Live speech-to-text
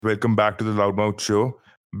Welcome back to the Loudmouth Show.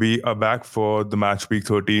 We are back for the Match Week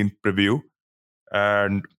 13 preview.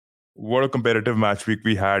 And what a competitive match week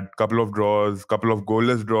we had. Couple of draws, couple of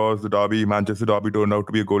goalless draws. The Manchester Derby turned out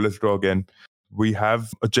to be a goalless draw again. We have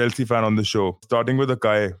a Chelsea fan on the show, starting with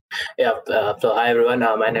Akai. Yeah. So hi everyone.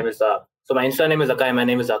 My name is my Insta name is Akai. My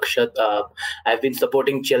name is Akshat. I've been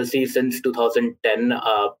supporting Chelsea since 2010.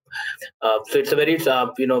 So it's a very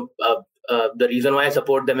the reason why I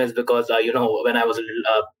support them is because when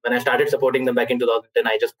I started supporting them back in 2010,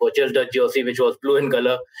 I just purchased a jersey which was blue in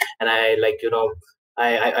color, and I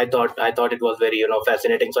thought it was very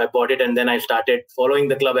fascinating. So I bought it, and then I started following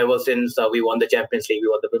the club ever since we won the Champions League, we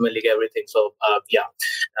won the Premier League, everything. So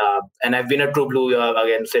and I've been a true blue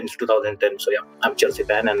again since 2010. So yeah, I'm a Chelsea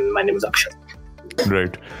fan, and my name is Akshat.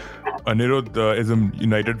 Right. Anirudh is a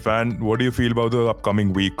United fan. What do you feel about the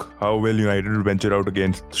upcoming week? How will United venture out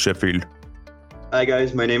against Sheffield? Hi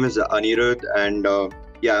guys, my name is Anirudh, and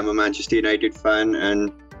I'm a Manchester United fan,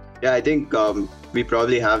 and I think we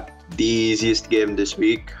probably have the easiest game this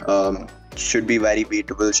week. Should be very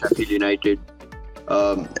beatable. Sheffield United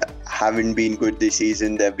haven't been good this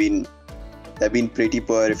season. They've been pretty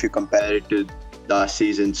poor if you compare it to last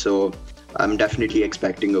season. So I'm definitely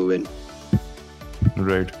expecting a win.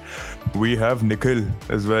 Right. We have Nikhil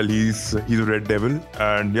as well. He's a Red Devil,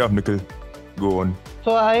 and yeah, Nikhil, go on.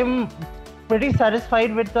 So I'm pretty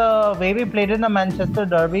satisfied with the way we played in the Manchester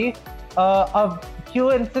Derby. A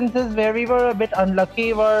few instances where we were a bit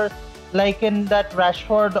unlucky were like in that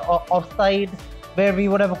Rashford offside, where we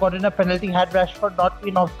would have gotten a penalty had Rashford not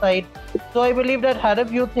been offside. So I believe that had a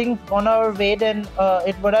few things gone our way, then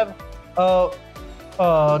it would have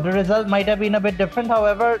the result might have been a bit different.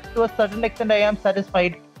 However, to a certain extent, I am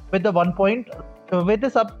satisfied with the 1 point. With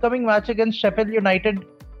this upcoming match against Sheffield United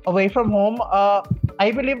away from home,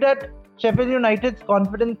 I believe that Sheffield United's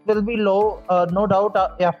confidence will be low, no doubt,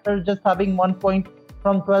 after just having 1 point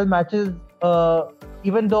from 12 matches,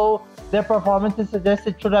 even though their performances suggest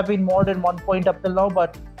it should have been more than 1 point up till now.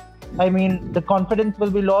 But I mean, the confidence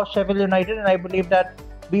will be low of Sheffield United, and I believe that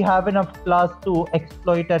we have enough class to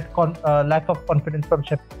exploit that lack of confidence from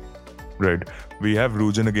Sheffield. Right. We have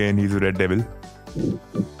Rujan again. He's a Red Devil.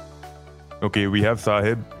 Okay, we have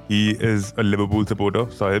Sahib. He is a Liverpool supporter.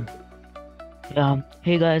 Sahib. Yeah.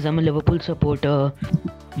 Hey guys, I'm a Liverpool supporter.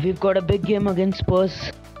 We've got a big game against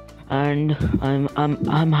Spurs, and I'm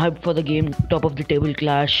hyped for the game. Top of the table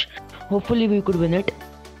clash. Hopefully, we could win it.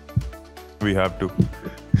 We have to.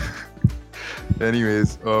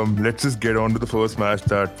 Anyways, let's just get on to the first match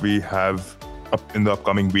that we have up in the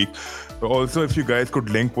upcoming week. Also, if you guys could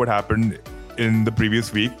link what happened in the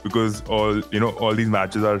previous week, because all these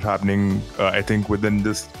matches are happening, I think within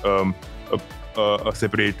just a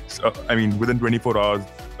separate, within 24 hours,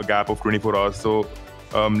 a gap of 24 hours. So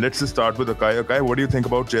let's just start with Akai. Akai, what do you think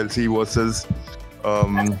about Chelsea versus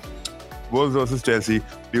Wolves versus Chelsea?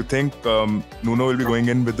 Do you think Nuno will be going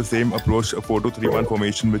in with the same approach, a 4-2-3-1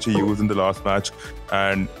 formation which he used in the last match?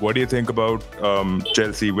 And what do you think about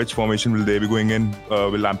Chelsea? Which formation will they be going in?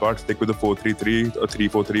 Will Lampard stick with a 4-3-3 or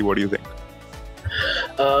 3-4-3? What do you think?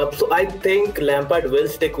 So I think Lampard will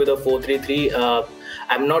stick with a 4-3-3.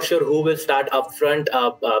 I'm not sure who will start up front.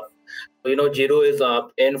 Giroud is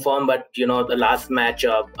in form, but the last match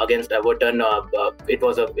against Everton, it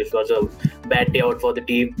was a bad day out for the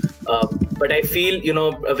team. But I feel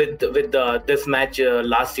with this match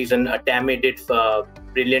last season, Tammy did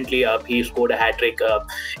brilliantly. He scored a hat-trick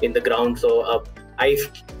in the ground. So I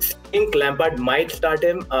think Lampard might start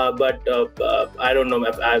him, but I don't know.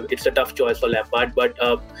 It's a tough choice for Lampard. But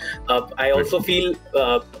I also feel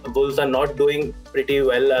Wolves are not doing pretty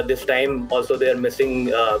well this time. Also, they are missing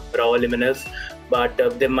Raul Jimenez, but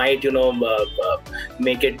they might,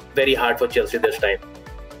 make it very hard for Chelsea this time.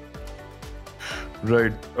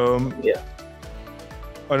 Right. Yeah.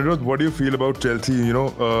 Anirudh, what do you feel about Chelsea?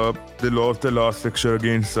 They lost their last fixture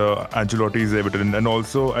against Ancelotti's Everton, and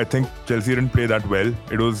also I think Chelsea didn't play that well.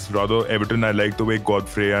 It was rather Everton. I liked the way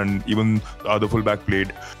Godfrey and even the other fullback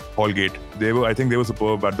played, Holgate. I think they were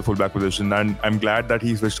superb at the fullback position, and I'm glad that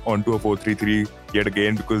he switched onto a 4-3-3 yet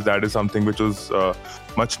again, because that is something which was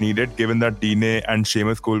much needed, given that Digne and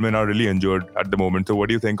Seamus Coleman are really injured at the moment. So what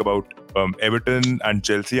do you think about Everton and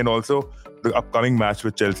Chelsea, and also the upcoming match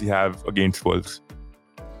which Chelsea have against Wolves?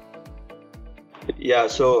 Yeah,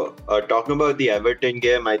 so talking about the Everton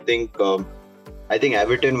game, I think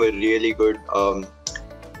Everton were really good.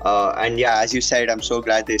 And yeah, as you said, I'm so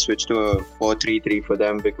glad they switched to a 4-3-3 for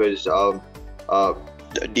them, because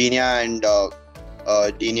Digne and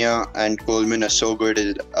Coleman are so good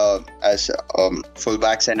as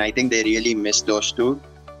fullbacks, and I think they really missed those two.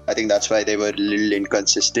 I think that's why they were a little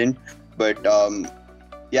inconsistent. But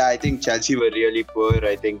yeah, I think Chelsea were really poor.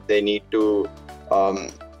 I think they need to.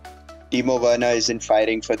 Timo Werner isn't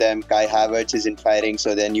firing for them. Kai Havertz isn't firing,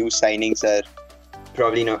 so their new signings are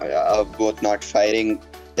probably not both not firing.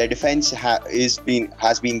 Their defense has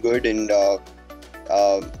been good, and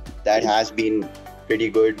that has been pretty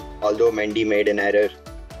good. Although Mendy made an error,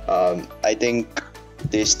 I think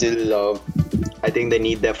they still. I think they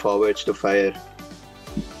need their forwards to fire.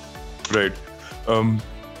 Right.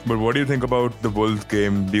 But what do you think about the Wolves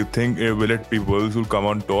game? Do you think will it be Wolves who come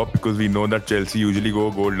on top? Because we know that Chelsea usually go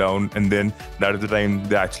goal down, and then that is the time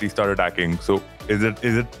they actually start attacking. So is it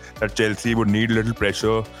that Chelsea would need a little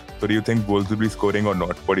pressure? So do you think Wolves will be scoring or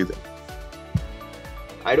not? What do you think?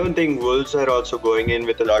 I don't think Wolves are also going in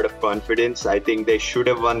with a lot of confidence. I think they should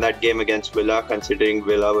have won that game against Villa, considering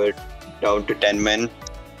Villa were down to 10 men.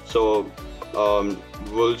 So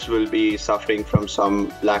Wolves will be suffering from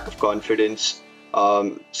some lack of confidence.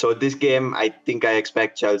 So this game, I think I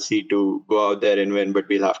expect Chelsea to go out there and win, but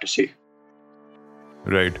we'll have to see.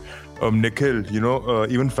 Right. Nikhil,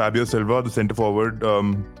 even Fabio Silva, the centre forward,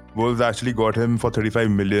 Wolves actually got him for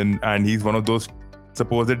 35 million, and he's one of those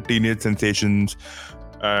supposed teenage sensations.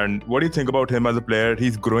 And what do you think about him as a player?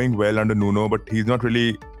 He's growing well under Nuno, but he's not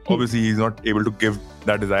really, obviously, he's not able to give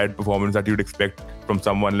that desired performance that you'd expect from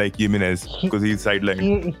someone like Jimenez because he's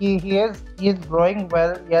sidelined. He's growing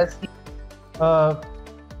well, yes.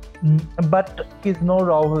 But he's no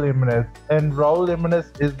Raul Jimenez, and Raul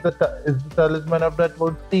Jimenez is the talisman of that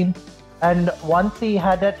Wolves team. And once he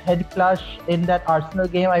had that head clash in that Arsenal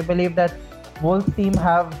game, I believe that Wolves team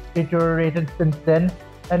have deteriorated since then.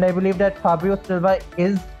 And I believe that Fabio Silva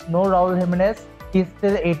is no Raul Jimenez. He's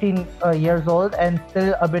still 18 years old, and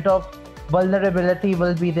still a bit of vulnerability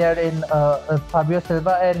will be there in Fabio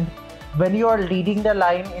Silva. And when you are leading the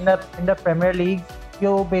line in the Premier League,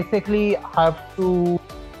 you basically have to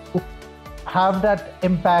have that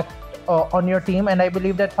impact on your team. And I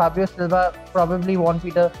believe that Fabio Silva probably won't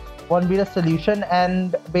be the solution.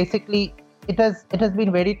 And basically, it has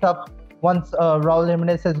been very tough once Raul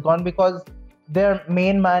Jimenez has gone, because their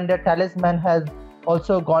main man, their talisman, has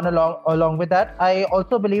also gone along with that. I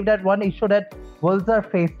also believe that one issue that Wolves are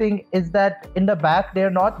facing is that in the back they're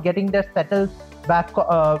not getting their settled back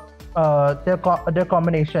their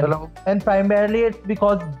combination. Hello. And primarily it's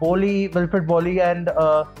because Wilfred Boli and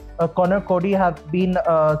Connor Cody have been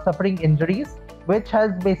suffering injuries, which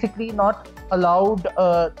has basically not allowed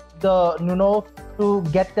the Nuno to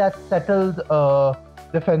get that settled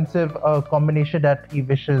defensive combination that he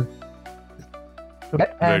wishes to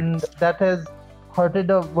get. And that has hurted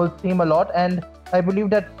the Wolves team a lot. And I believe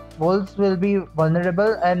that Wolves will be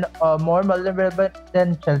vulnerable, and more vulnerable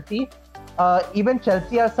than Chelsea. Even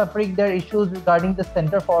Chelsea are suffering their issues regarding the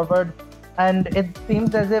centre forward, and it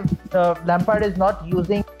seems as if Lampard is not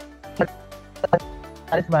using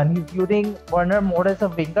talisman. He's using Werner more as a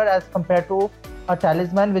winger as compared to a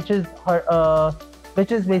talisman, which is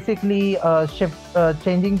basically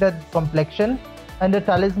changing the complexion. And the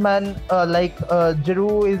talisman, like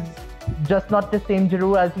Giroud, is just not the same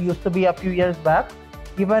Giroud as he used to be a few years back.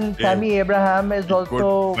 Even Tammy Abraham is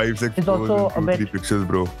also 5-6 goals in 2-3 fixtures,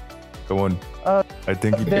 bro. Come on. I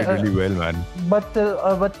think he played really well, man. But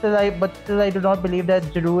still, I do not believe that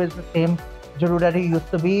Giroud is the same Giroud that he used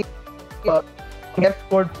to be. He has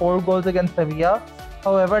scored 4 goals against Sevilla.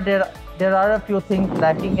 However, there are a few things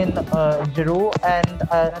lacking in Giroud, and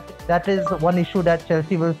that is one issue that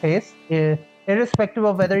Chelsea will face. Irrespective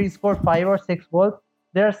of whether he scored 5 or 6 goals,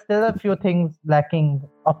 there are still a few things lacking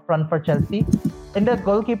up front for Chelsea. And the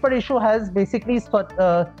goalkeeper issue has basically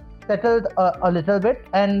settled a little bit,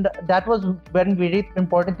 and that was one very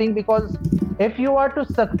important thing, because if you are to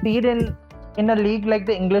succeed in a league like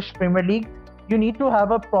the English Premier League, you need to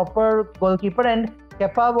have a proper goalkeeper. And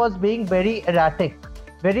Kepa was being very erratic,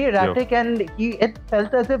 and it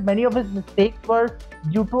felt as if many of his mistakes were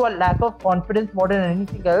due to a lack of confidence more than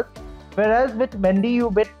anything else. Whereas with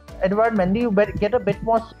Edouard Mendy, you get a bit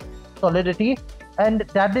more solidity, and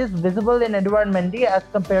that is visible in Edouard Mendy as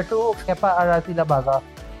compared to Kepa Arrizabalaga.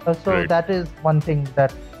 So that is one thing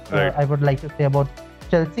that I would like to say about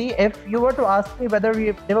Chelsea. If you were to ask me whether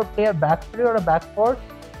they will play a back three or a back four,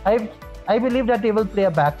 I believe that they will play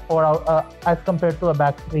a back four as compared to a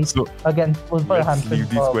back three against Wolverhampton. Let's leave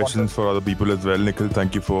these questions for other people as well. Nikhil,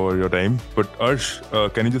 thank you for your time. But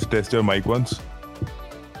Arsh, can you just test your mic once?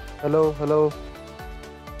 Hello.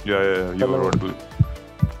 Yeah, you are audible.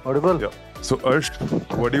 Audible? Yeah. So Arsh,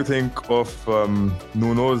 what do you think of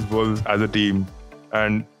Nuno's Wolves as a team?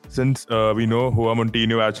 And since we know Juan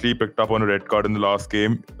Montinho actually picked up on a red card in the last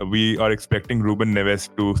game, we are expecting Ruben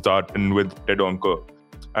Neves to start in with Ted Onker.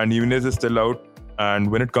 And Jimenez is still out.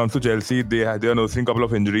 And when it comes to Chelsea, they are nursing a couple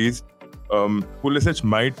of injuries. Pulisic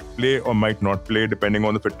might play or might not play depending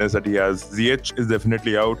on the fitness that he has. Ziyech is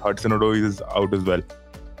definitely out. Hudson-Odoi is out as well.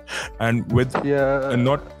 And with a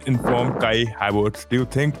not informed Kai Havertz, do you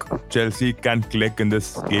think Chelsea can click in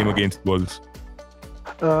this game against Wolves?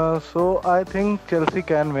 So I think Chelsea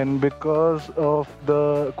can win because of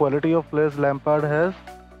the quality of players Lampard has,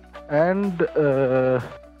 and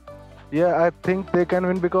I think they can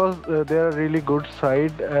win because they are a really good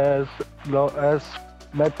side as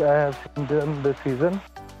much I have seen them this season,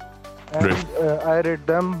 and I rate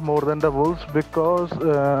them more than the Wolves because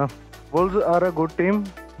Wolves are a good team.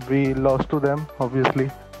 We lost to them,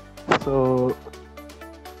 obviously, so.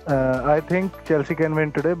 I think Chelsea can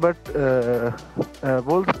win today, but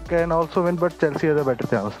Wolves can also win, but Chelsea has a better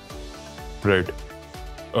chance. Right.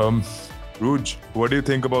 Ruj, what do you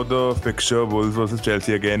think about the fixture Wolves versus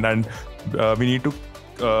Chelsea again? And we need to,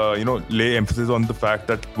 lay emphasis on the fact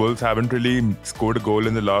that Wolves haven't really scored a goal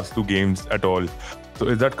in the last 2 games at all. So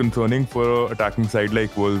is that concerning for an attacking side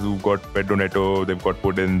like Wolves, who've got Pedro Neto, they've got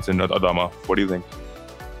Podence and Adama? What do you think?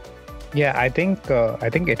 Yeah, I think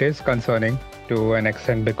it is concerning to an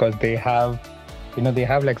extent because they have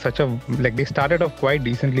like they started off quite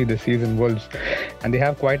decently this season, Wolves, and they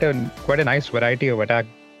have quite a nice variety of attack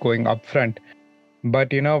going up front.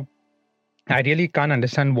 But I really can't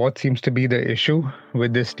understand what seems to be the issue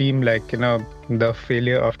with this team. Like the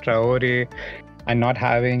failure of Traore and not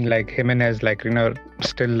having like Jimenez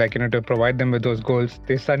still to provide them with those goals.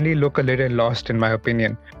 They suddenly look a little lost, in my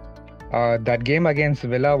opinion. That game against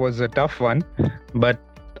Villa was a tough one, but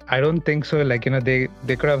I don't think so. They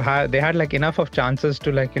could have had like enough of chances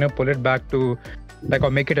to pull it back to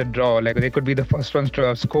or make it a draw. Like they could be the first ones to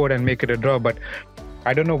have scored and make it a draw, but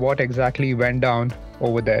I don't know what exactly went down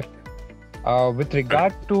over there. With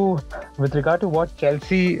regard to what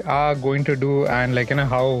Chelsea are going to do and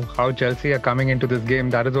how Chelsea are coming into this game,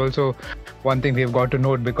 that is also one thing we've got to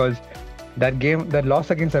note, because that loss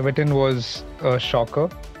against Everton was a shocker.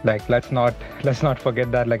 Like let's not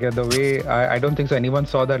forget that. Like the way I don't think so anyone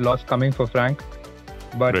saw that loss coming for Frank.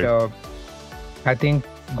 But I think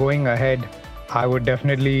going ahead, I would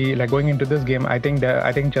definitely going into this game. I think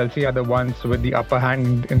Chelsea are the ones with the upper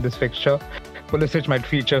hand in this fixture. Pulisic might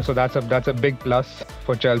feature, so that's a big plus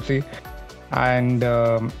for Chelsea. And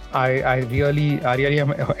I really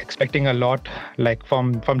am expecting a lot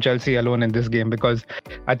from Chelsea alone in this game, because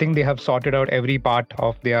I think they have sorted out every part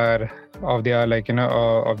of their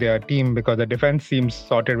team, because the defense seems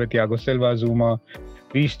sorted with Thiago Silva, Zuma,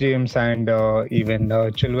 Reece James, and even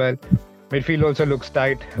Chilwell. Midfield also looks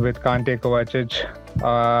tight with Kante, Kovacic,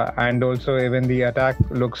 and also even the attack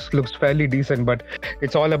looks fairly decent. But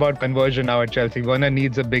it's all about conversion now at Chelsea. Werner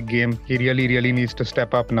needs a big game. He really needs to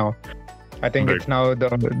step up now. I think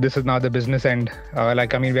this is now the business end. We're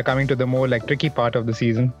coming to the more tricky part of the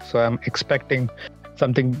season. So I'm expecting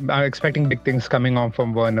big things coming on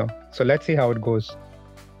from Werner. So let's see how it goes.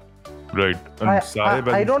 Right. And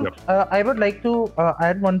I would like to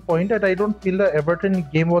add one point that I don't feel the Everton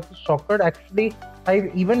game was a shocker. Actually, I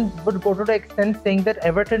even would go to the extent saying that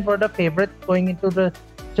Everton were the favorites going into the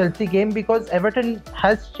Chelsea game, because Everton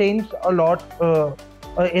has changed a lot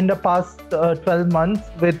in the past 12 months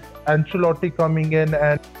with Ancelotti coming in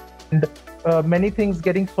and many things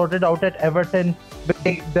getting sorted out at Everton,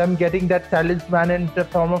 with them getting that talisman in the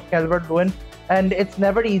form of Calvert-Lewin, and it's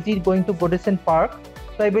never easy going to Goodison Park.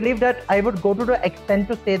 So I believe that I would go to the extent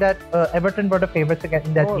to say that Everton were the favorites again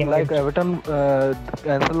in that game. Everton,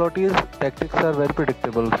 Ancelotti's tactics are very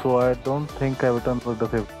predictable, so I don't think Everton was the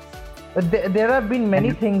favorite. There have been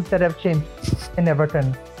many things that have changed in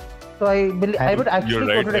Everton. So I would actually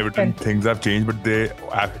go to the extent. Things have changed, but they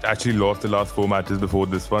actually lost the last 4 matches before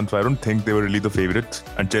this one. So I don't think they were really the favorites.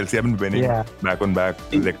 And Chelsea have been winning back on back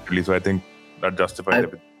collectively. So I think that justifies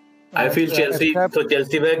everything. I feel Chelsea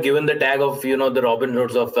were given the tag of the Robin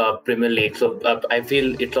Hoods of Premier League. So I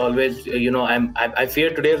feel it's always I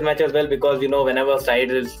fear today's match as well, because whenever a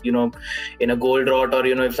side is in a goal drought, or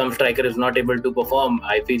if some striker is not able to perform,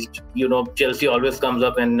 I feel Chelsea always comes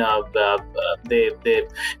up and they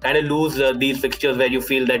kind of lose these fixtures where you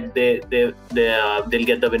feel that they'll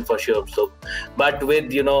get the win for sure. So, but with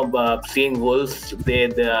seeing Wolves,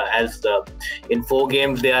 in 4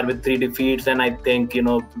 games they are with 3 defeats, and I think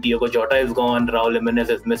Diogo Jota is gone, Raul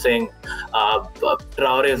Jimenez is missing,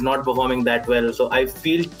 Traore is not performing that well. So I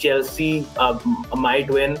feel Chelsea might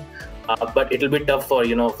win, but it'll be tough for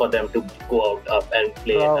them to go out and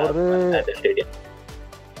play at the stadium.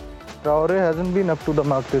 Traore hasn't been up to the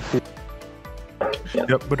mark this season. Yeah,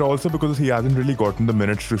 but also because he hasn't really gotten the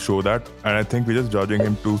minutes to show that, and I think we're just judging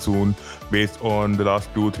him too soon based on the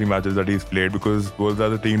last 2-3 matches that he's played, because Wolves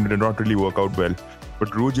as a team did not really work out well.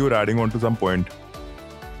 But Ruj, you were adding on to some point.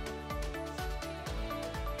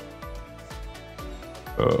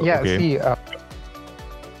 Okay. See,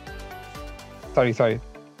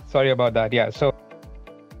 sorry about that. Yeah, so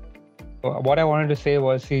what I wanted to say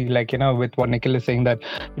was, see, like, with what Nikhil is saying, that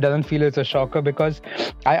he doesn't feel it's a shocker, because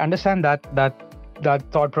I understand that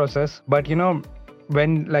thought process, but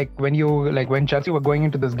when Chelsea were going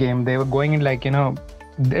into this game, they were going in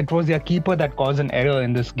it was their keeper that caused an error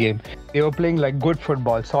in this game. They were playing like good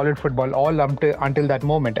football, solid football, all until that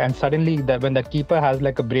moment, and suddenly when that keeper has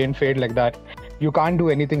like a brain fade like that, you can't do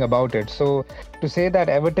anything about it. So to say that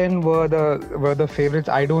Everton were the favorites,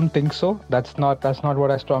 I don't think so. That's not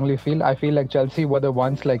what I strongly feel. I feel like Chelsea were the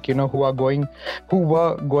ones who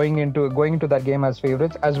were going into that game as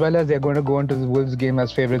favorites, as well as they're going to go into the Wolves game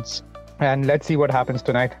as favorites. And let's see what happens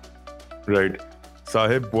tonight. Right.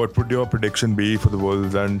 Sahib, what would your prediction be for the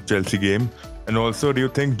Wolves and Chelsea game? And also, do you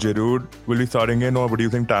think Giroud will be starting in, or do you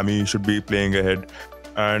think Tammy should be playing ahead?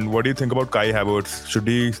 And what do you think about Kai Havertz? Should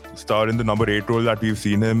he start in the number 8 role that we've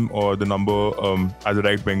seen him, or the number as a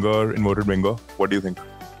right winger, inverted winger? What do you think?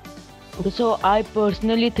 Okay, so I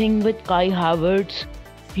personally think with Kai Havertz,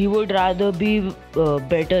 he would rather be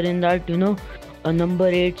better in that, a number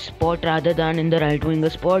 8 spot rather than in the right winger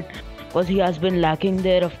spot, because he has been lacking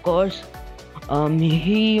there, of course.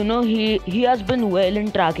 He has been well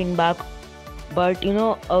in tracking back, but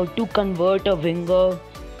to convert a winger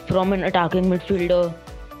from an attacking midfielder,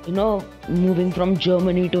 moving from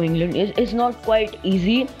Germany to England is not quite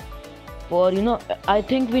easy. I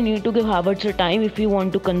think we need to give Havertz a time if we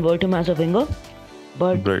want to convert him as a winger.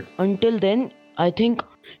 But Right. Until then, I think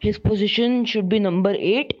his position should be number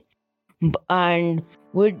 8. And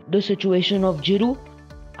with the situation of Giroud,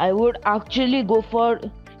 I would actually go for,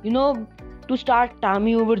 to start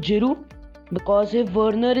Tammy over Giroud, because if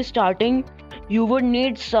Werner is starting, you would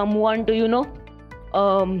need someone to,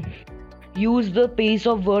 use the pace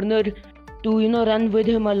of Werner to, run with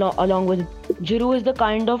him along with him. Giroud is the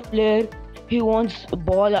kind of player, he wants the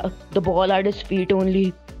ball at his feet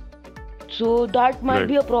only. So that might Right.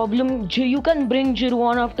 be a problem. You can bring Giroud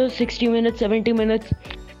on after 60 minutes, 70 minutes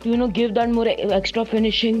to, give that more extra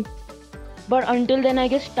finishing. But until then, I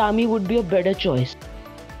guess Tammy would be a better choice.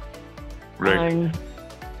 Right. And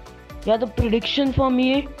yeah, the prediction for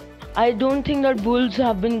me, I don't think that Wolves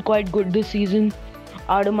have been quite good this season.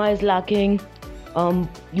 Adama is lacking.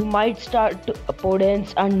 You might start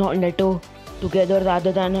Podence and not Neto together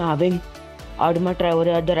rather than having Adama Traore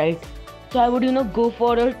at the right. So I would, go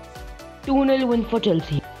for a 2-0 win for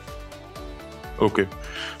Chelsea. Okay.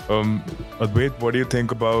 Advait, what do you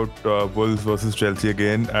think about Wolves versus Chelsea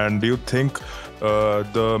again? And do you think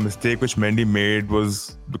the mistake which Mendy made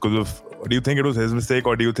was because of... Do you think it was his mistake,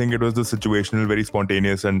 or do you think it was just situational, very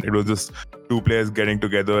spontaneous, and it was just two players getting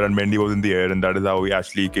together and Mendy was in the air and that is how he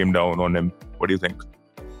actually came down on him? What do you think?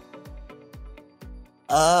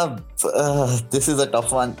 This is a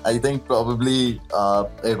tough one. I think probably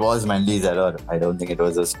it was Mendy's error. I don't think it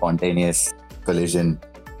was a spontaneous collision.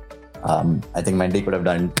 I think Mendy could have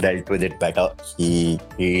dealt with it better. He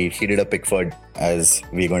did a Pickford, as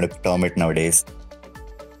we're going to term it nowadays.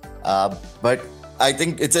 But I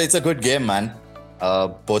think it's a good game, man.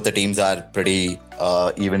 Both the teams are pretty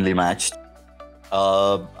evenly matched.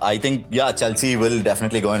 I think, Chelsea will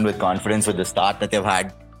definitely go in with confidence with the start that they've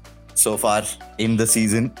had so far in the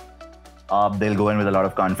season. They'll go in with a lot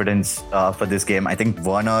of confidence for this game. I think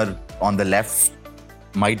Werner on the left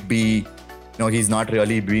might be, he's not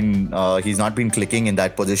been clicking in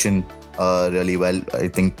that position really well. I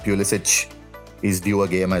think Pulisic is due a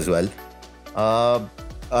game as well.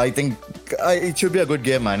 I think it should be a good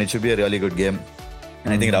game, man. It should be a really good game.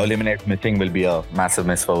 And I think Raul Jimenez missing will be a massive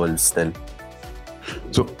miss for Wolves still.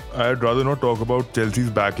 So I'd rather not talk about Chelsea's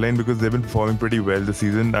backline because they've been performing pretty well this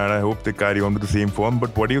season and I hope they carry on with the same form.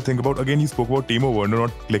 But what do you think about, again, you spoke about Timo Werner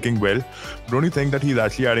not clicking well. Don't you think that he's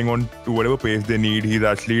actually adding on to whatever pace they need? He's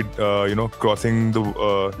actually, crossing the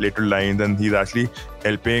lateral lines and he's actually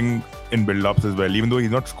helping in build-ups as well, even though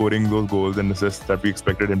he's not scoring those goals and assists that we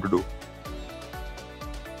expected him to do.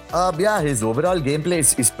 His overall gameplay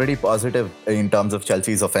is pretty positive in terms of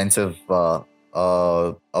Chelsea's offensive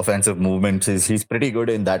movements. He's pretty good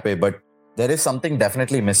in that way, but there is something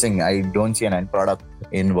definitely missing. I don't see an end product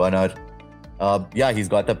in Werner. He's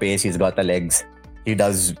got the pace, he's got the legs. He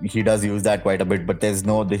does use that quite a bit, but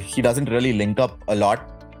he doesn't really link up a lot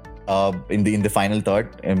in the final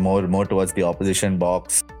third and more towards the opposition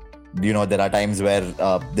box. There are times where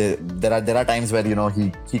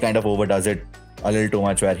he kind of overdoes it. a little too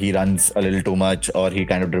much, where he runs a little too much or he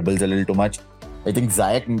kind of dribbles a little too much. I think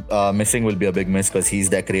Ziyech missing will be a big miss because he's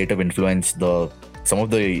their creative influence. Some of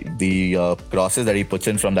the crosses that he puts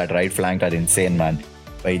in from that right flank are insane, man.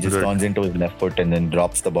 Where he just turns into his left foot and then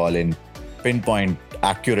drops the ball in pinpoint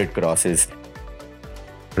accurate crosses.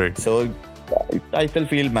 Right. So I still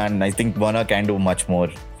feel, man, I think Werner can do much more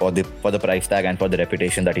for the price tag and for the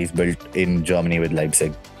reputation that he's built in Germany with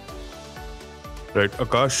Leipzig. Right.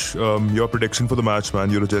 Akash, your prediction for the match, man.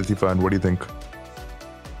 You're a Chelsea fan. What do you think?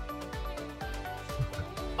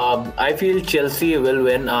 I feel Chelsea will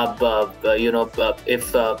win. If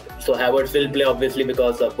so, Havertz will play obviously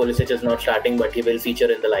because Pulisic is not starting, but he will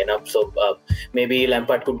feature in the lineup. So maybe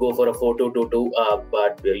Lampard could go for a 4-2-2-2.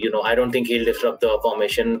 But I don't think he'll disrupt the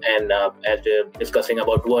formation. And as we're discussing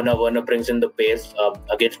about Werner brings in the pace.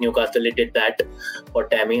 Against Newcastle, he did that for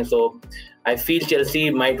Tammy. So I feel Chelsea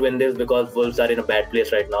might win this because Wolves are in a bad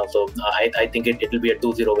place right now. So I think it will be a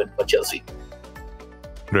 2-0 win for Chelsea.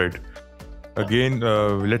 Right. Again,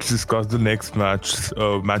 let's discuss the next match,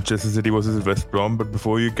 Manchester City versus West Brom. But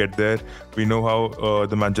before you get there, we know how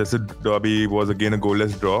the Manchester derby was again a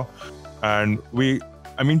goalless draw. And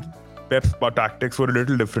Pep's tactics were a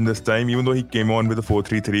little different this time. Even though he came on with a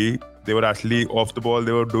 4-3-3, they were actually off the ball.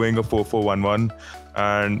 They were doing a 4-4-1-1.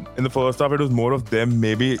 And in the first half, it was more of them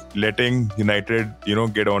maybe letting United,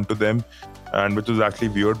 get onto them. And which was actually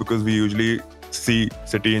weird because we usually see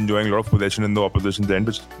City enjoying a lot of possession in the opposition's end,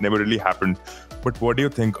 which never really happened. But what do you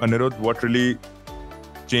think, Anirudh? What really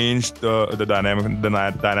changed the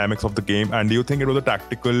dynamics of the game? And do you think it was a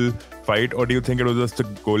tactical fight, or do you think it was just a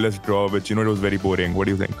goalless draw, which it was very boring? What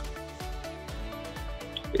do you think?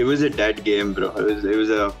 It was a dead game, bro. It was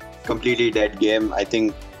a completely dead game. I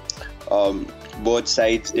think both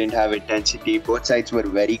sides didn't have intensity. Both sides were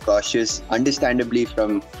very cautious, understandably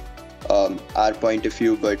from our point of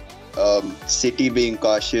view, but City being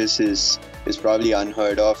cautious is probably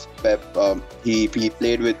unheard of. Pep, he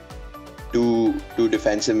played with two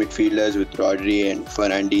defensive midfielders with Rodri and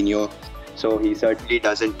Fernandinho, so he certainly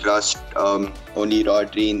doesn't trust only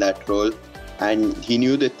Rodri in that role, and he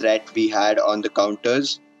knew the threat we had on the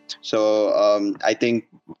counters. So I think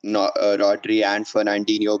Rodri and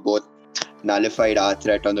Fernandinho both nullified our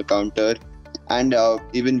threat on the counter, and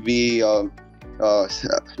even we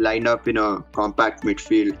lined up in a compact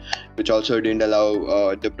midfield, which also didn't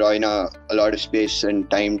allow De Bruyne a lot of space and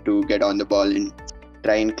time to get on the ball and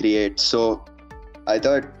try and create. So I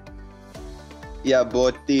thought,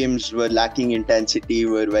 both teams were lacking intensity,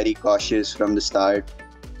 were very cautious from the start,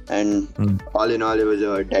 and all in all, it was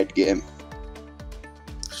a dead game.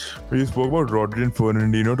 You spoke about Rodri and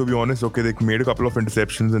Fernandinho. To be honest, okay, they made a couple of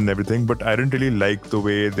interceptions and everything, but I didn't really like the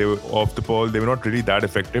way they were off the ball. They were not really that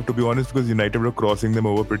effective, to be honest, because United were crossing them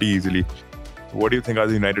over pretty easily. What do you think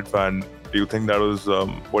as a United fan? Do you think that was...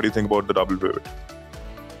 what do you think about the double pivot?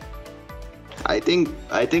 I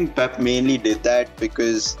think Pep mainly did that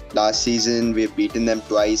because last season we've beaten them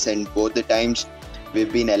twice, and both the times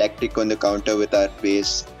we've been electric on the counter with our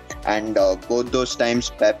pace. And both those times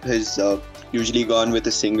Pep has usually gone with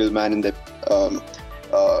a single man in that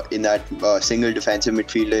single defensive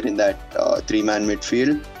midfielder in that three-man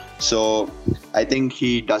midfield. So I think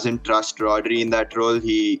he doesn't trust Rodri in that role.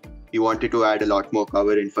 He wanted to add a lot more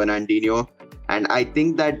cover in Fernandinho, and I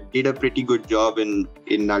think that did a pretty good job in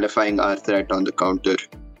nullifying our threat on the counter.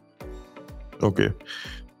 Okay.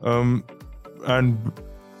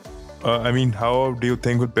 How do you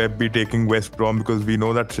think will Pep be taking West Brom? Because we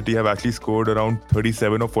know that City have actually scored around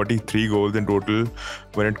 37 or 43 goals in total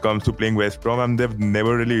when it comes to playing West Brom, and they've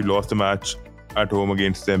never really lost a match at home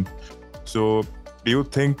against them. So do you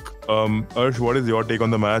think, Arsh, what is your take on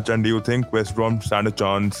the match? And do you think West Brom stand a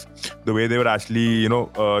chance? The way they were actually,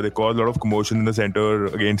 they caused a lot of commotion in the centre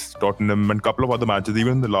against Tottenham and a couple of other matches.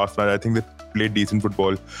 Even in the last match, I think they played decent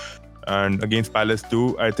football. And against Palace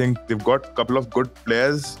too, I think they've got a couple of good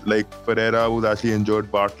players like Pereira, who's actually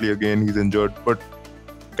injured. Bartley again, he's injured. But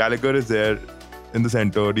Gallagher is there in the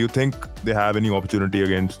centre. Do you think they have any opportunity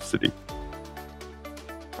against City?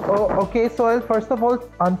 Oh, okay. So I'll first of all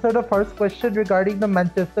answer the first question regarding the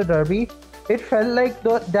Manchester derby. It felt like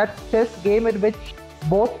that chess game in which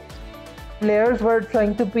both players were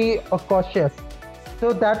trying to be cautious.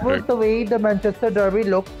 So that was the way the Manchester derby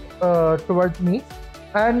looked towards me.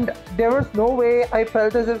 And there was no way I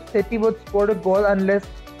felt as if City would score a goal unless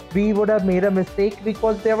we would have made a mistake,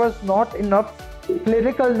 because there was not enough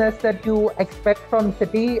clinicalness that you expect from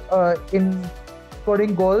City in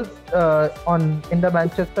scoring goals in the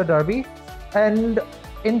Manchester derby. And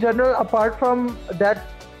in general, apart from that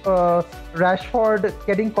Rashford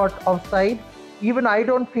getting caught offside, even I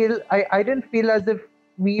didn't feel as if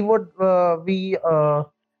we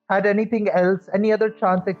had anything else, any other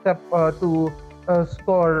chance except to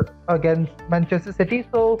score against Manchester City.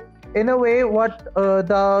 So in a way, what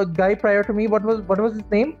the guy prior to me, what was his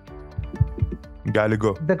name?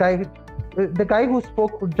 Gallagher. The guy who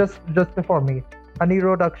spoke just before me,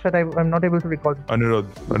 Anirudh Akshat. I'm not able to recall.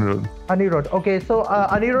 Anirudh. Okay, so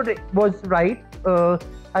Anirudh was right.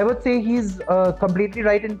 I would say he's completely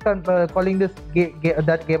right in calling this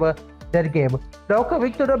that game. Now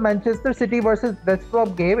coming to the Manchester City versus West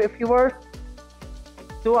Brom game, if you were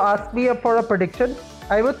to ask me for a prediction,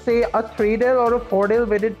 I would say a 3-0 or a 4-0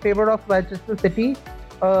 win in favor of Manchester City.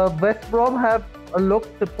 West Brom have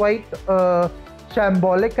looked quite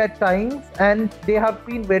shambolic at times, and they have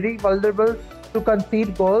been very vulnerable to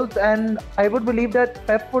concede goals. And I would believe that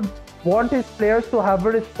Pep would want his players to have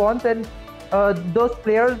a response, and those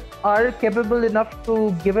players are capable enough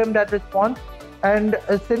to give him that response. And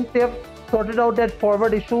since they have sorted out that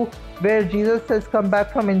forward issue where Jesus has come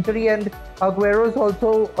back from injury and Aguero is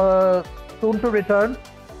also soon to return,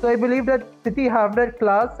 so I believe that City have that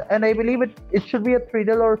class, and I believe it should be a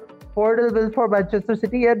 3-0 or 4-0 win for Manchester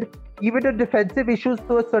City. And even the defensive issues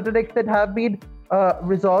to a certain extent have been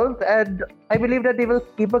resolved, and I believe that they will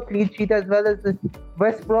keep a clean sheet, as well as the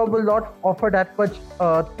West Brom will not offer that much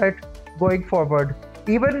threat going forward.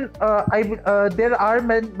 Even there are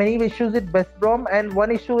many issues with West Brom, and one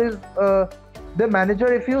issue is the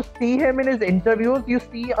manager. If you see him in his interviews, you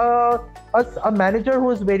see a manager who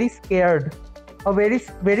is very scared,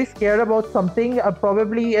 very scared about something.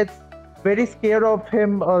 Probably it's very scared of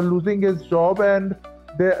him losing his job, and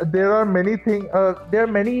there are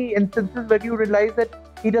many instances where you realize that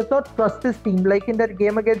he does not trust his team. Like in that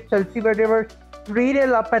game against Chelsea where they were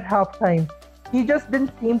 3-0 up at halftime, he just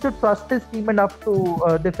didn't seem to trust his team enough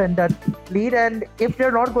to defend that lead. And if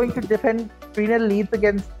they're not going to defend 3-0 leads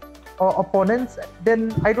against opponents,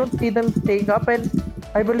 then I don't see them staying up, and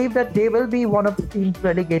I believe that they will be one of the teams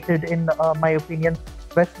relegated, in my opinion,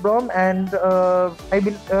 West Brom. And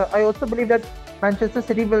I also believe that Manchester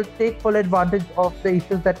City will take full advantage of the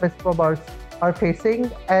issues that West Brom are facing.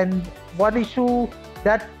 And one issue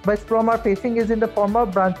that West Brom are facing is in the form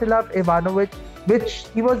of Branislav Ivanovic, which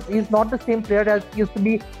he's not the same player as he used to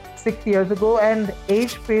be 6 years ago. And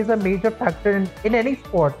age plays a major factor in any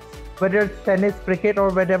sport, whether it's tennis, cricket, or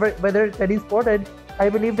whether it's any sport. And I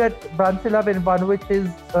believe that Branislav Ivanovic is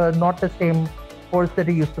not the same force that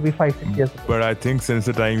he used to be 5-6 years ago. But I think since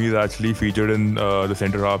the time he's actually featured in the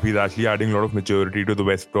centre half, he's actually adding a lot of maturity to the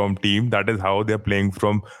West Brom team. That is how they're playing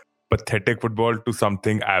from pathetic football to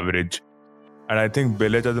something average. And I think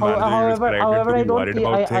Bilic as a manager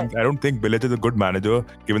I don't think Bilic is a good manager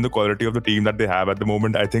given the quality of the team that they have at the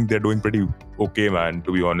moment. I think they're doing pretty okay, man,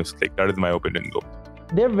 to be honest. Like, that is my opinion though.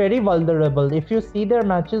 They're very vulnerable. If you see their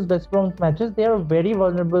matches, West Brom's matches, they are very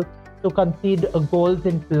vulnerable to concede goals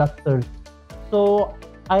in clusters. So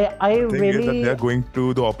I really... they're going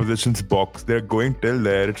to the opposition's box. They're going till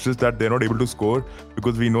there. It's just that they're not able to score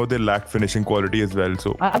because we know they lack finishing quality as well.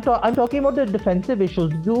 So I'm talking about the defensive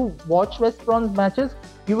issues. You watch West Brom's matches,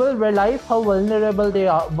 you will realize how vulnerable they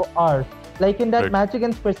are. Like in that match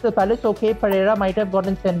against Crystal Palace, okay, Pereira might have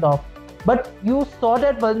gotten sent off, but you saw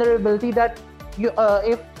that vulnerability that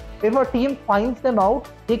if a team finds them out,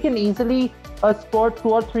 they can easily score 2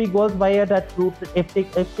 or 3 goals via that route if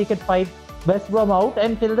they can find West Brom out.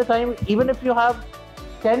 And till the time, even if you have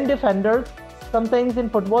 10 defenders, sometimes in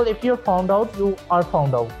football, if you're found out, you are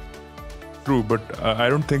found out. True, but I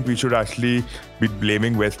don't think we should actually be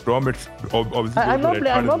blaming West Brom. It's obviously I'm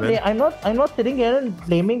not sitting here and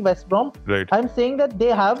blaming West Brom. Right. I'm saying that they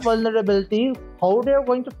have vulnerabilities. How they are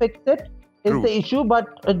going to fix it is the issue, but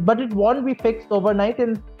it won't be fixed overnight.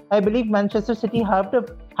 And I believe Manchester City have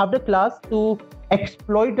the class to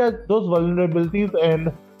exploit those vulnerabilities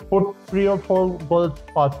and put 3 or 4 goals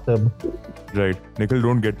past them. Right. Nikhil,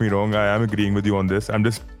 don't get me wrong. I am agreeing with you on this.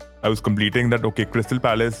 I was completing that, okay, Crystal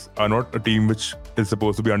Palace are not a team which is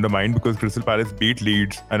supposed to be undermined because Crystal Palace beat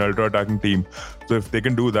Leeds, an ultra-attacking team. So if they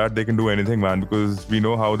can do that, they can do anything, man, because we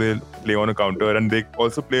know how they play on a counter and they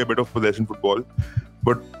also play a bit of possession football.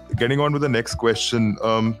 But getting on with the next question,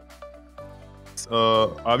 are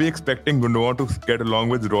we expecting Gundogan to get along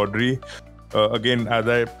with Rodri? Again, as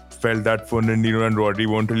I felt that Fernandinho and Rodri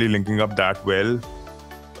weren't really linking up that well,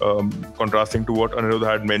 contrasting to what Anirudh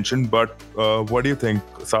had mentioned. But what do you think?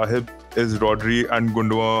 Sahib, is Rodri and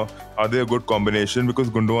Gundogan, are they a good combination? Because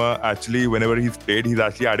Gundogan actually, whenever he's played, he's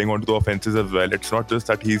actually adding on to the offenses as well. It's not just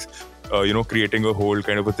that he's creating a whole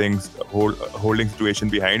kind of a thing, holding situation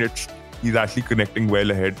behind it. He's actually connecting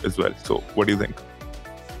well ahead as well. So what do you think?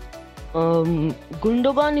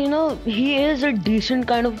 Gundogan, he is a decent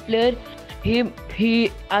kind of player.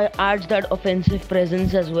 he adds that offensive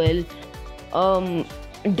presence as well.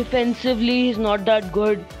 Defensively, he's not that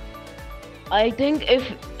good. I think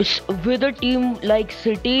if with a team like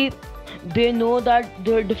City, they know that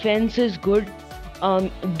their defense is good.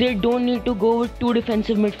 They don't need to go with two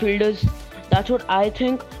defensive midfielders. That's what I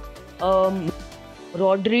think.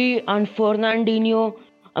 Rodri and Fernandinho.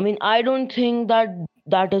 I mean, I don't think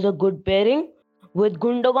that is a good pairing. With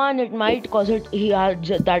Gundogan, it might cause it. He has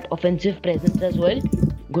that offensive presence as well.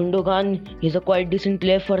 Gundogan, he's a quite decent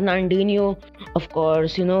player. Fernandinho, of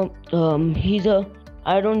course, he's a.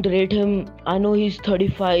 I don't rate him. I know he's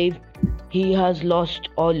 35. He has lost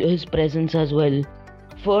all his presence as well.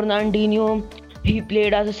 Fernandinho, he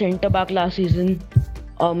played as a centre back last season.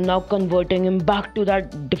 Now converting him back to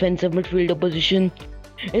that defensive midfielder position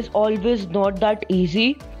is always not that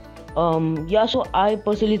easy. So I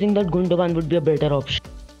personally think that Gundogan would be a better option.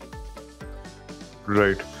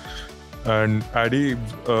 Right. And Addy,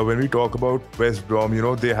 when we talk about West Brom,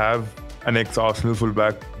 they have an ex-Arsenal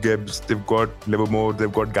fullback, Gibbs. They've got Livermore,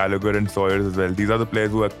 they've got Gallagher and Sawyers as well. These are the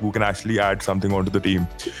players who can actually add something onto the team.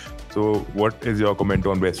 So what is your comment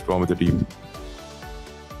on West Brom as a team?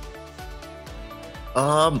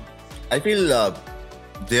 I feel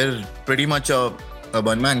they're pretty much a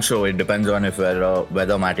one-man show. It depends on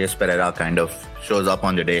whether Matheus Pereira kind of shows up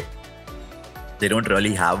on the day. They don't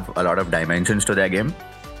really have a lot of dimensions to their game,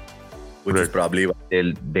 which is probably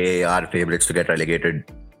why they are favourites to get relegated,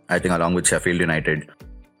 I think, along with Sheffield United.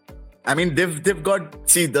 I mean, they've got...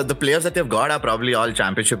 See, the players that they've got are probably all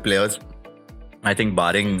championship players. I think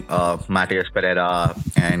barring Matheus Pereira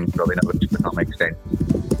and Krovinovic to some extent.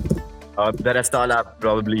 The rest all are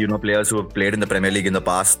probably, players who have played in the Premier League in the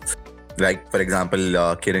past. Like, for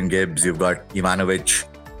example, Kieran Gibbs, you've got Ivanovic.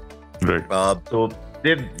 Right. So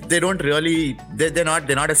they don't really... They're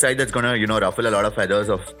not a side that's going to, ruffle a lot of feathers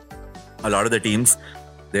of a lot of the teams.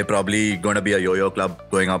 They're probably going to be a yo-yo club,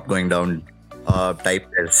 going up, going down type.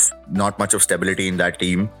 There's not much of stability in that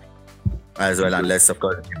team as well, unless, of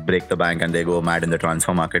course, you break the bank and they go mad in the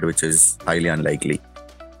transfer market, which is highly unlikely.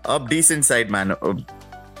 A decent side, man.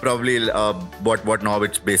 Probably what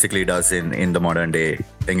Norwich basically does in the modern day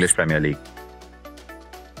English Premier League.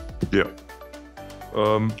 Yeah.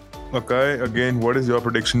 Okay, again, what is your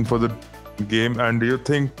prediction for the game? And do you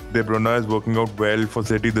think De Bruyne is working out well for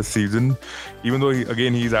City this season? Even though,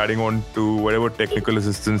 he's adding on to whatever technical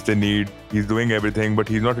assistance they need. He's doing everything, but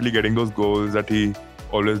he's not really getting those goals that he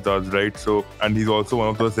always does, right? So, and he's also one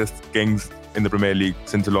of the assist kings in the Premier League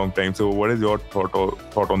since a long time. So what is your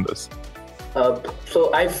thought on this?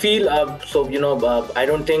 So I feel, I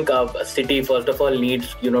don't think City, first of all,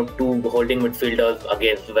 needs, two holding midfielders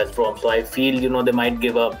against West Brom. So I feel, they might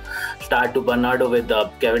give a start to Bernardo with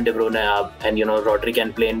Kevin De Bruyne and, Rodri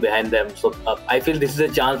can play in behind them. So I feel this is a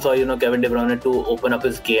chance for, Kevin De Bruyne to open up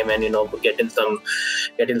his game and, get in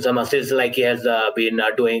some assists like he has been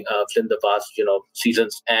doing in the past,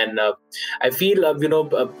 seasons. And I feel,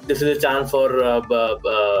 this is a chance for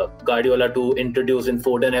Guardiola to introduce in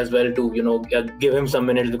Foden as well to, give him some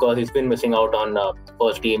minutes because he's been missing out on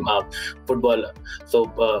first team football.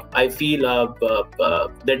 So I feel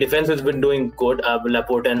the defense has been doing good.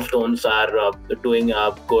 Laporte and Stones are doing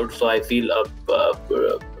good. So I feel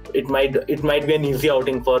it might be an easy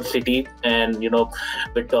outing for City and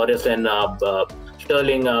with Torres and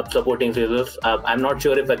Sterling supporting Jesus. I'm not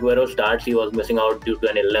sure if Aguero starts. He was missing out due to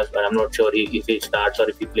an illness, but I'm not sure if he starts or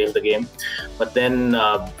if he plays the game. But then,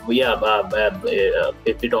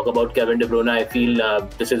 if we talk about Kevin De Bruyne, I feel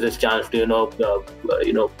this is his chance to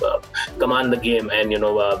command the game and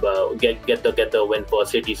get the win for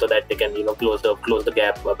City so that they can close the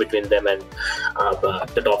gap between them and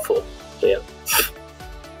the top four. So yeah.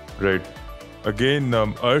 Right. Again,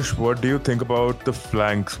 Arsh, what do you think about the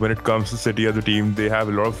flanks when it comes to City as a team? They have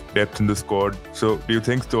a lot of depth in the squad. So do you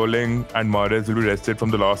think Sterling and Mahrez will be rested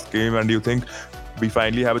from the last game? And do you think we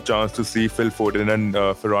finally have a chance to see Phil Foden and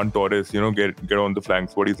Ferran Torres, get on the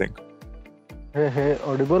flanks? What do you think? Hey,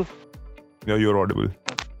 audible? Yeah, you're audible.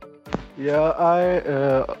 Yeah,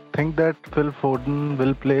 I think that Phil Foden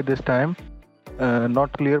will play this time.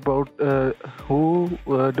 Not clear about who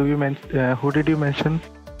did you mention?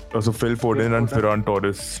 So Phil Foden and Ferran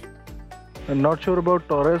Torres. I'm not sure about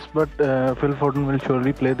Torres, but Phil Foden will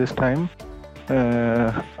surely play this time.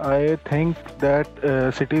 I think that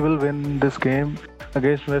City will win this game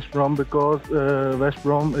against West Brom because West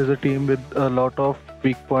Brom is a team with a lot of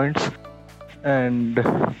weak points and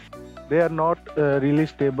they are not really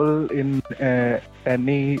stable in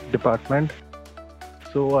any department.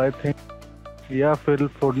 So I think, Phil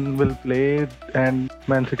Foden will play and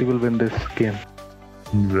Man City will win this game.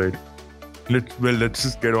 Right. let's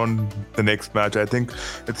just get on the next match. I think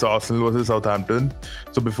it's Arsenal versus Southampton.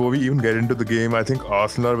 So before we even get into the game, I think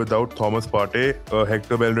Arsenal are without Thomas Partey.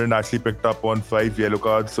 Hector Bellerin actually picked up on 5 yellow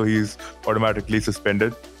cards, so he's automatically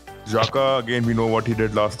suspended. Xhaka, again, we know what he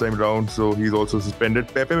did last time round, so he's also suspended.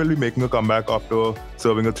 Pepe will be making a comeback after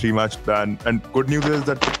serving a 3-match ban. And good news is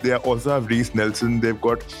that they also have Reece Nelson, they've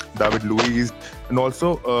got David Luiz, and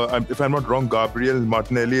also, if I'm not wrong, Gabriel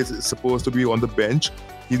Martinelli is supposed to be on the bench.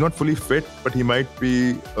 He's not fully fit, but he might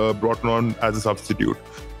be brought on as a substitute.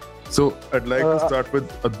 So I'd like to start with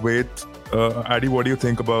Advait. Addy, what do you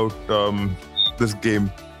think about this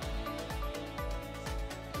game?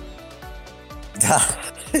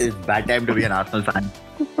 It's bad time to be an Arsenal fan.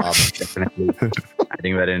 Definitely. I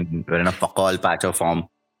think we're in a fuck all patch of form.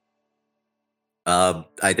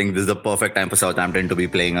 I think this is the perfect time for Southampton to be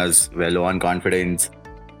playing us. We're low on confidence.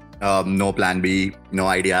 No plan B, no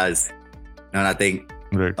ideas, no nothing.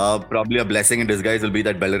 Right. Probably a blessing in disguise will be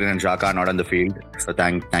that Bellerin and Xhaka are not on the field. So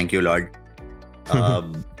thank you, Lord.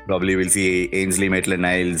 Probably we'll see Ainsley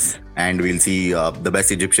Maitland-Niles and we'll see the best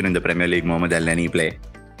Egyptian in the Premier League, Mohamed El Neni, play.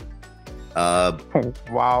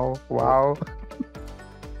 Wow.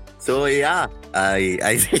 So yeah,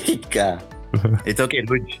 I think it's okay,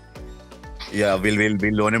 Ruj. Yeah, we'll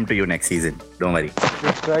loan him to you next season. Don't worry.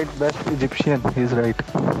 That's right, best Egyptian. He's right.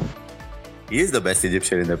 He is the best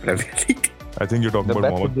Egyptian in the Premier League. I think you're talking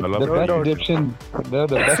about Mohamed Salah. The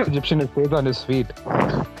best Egyptian is stays on his feet.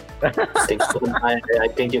 I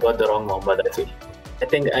think you got the wrong Mohamed. I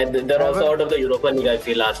think they're also out of the Europa League. I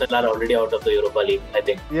feel Arsenal are already out of the Europa League. I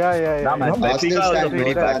think. Yeah. No, man, Arsenal stand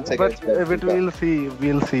no chance against But we'll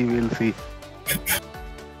see.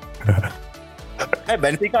 Hey,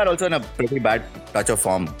 Benfica are also in a pretty bad touch of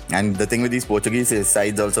form. And the thing with these Portuguese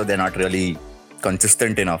sides also, they're not really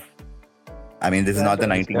consistent enough. I mean, this is not the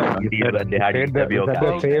 1920s where they had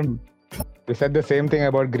They said the same thing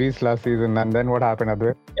about Greece last season, and then what happened,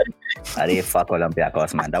 Advait? Arey, fuck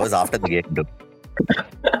Olympiacos, man. That was after the game, too.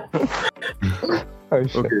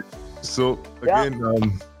 Okay, so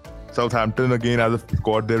again, Southampton again as a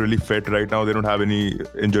squad, they're really fit right now. They don't have any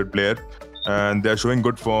injured player, and they're showing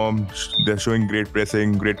good form. They're showing great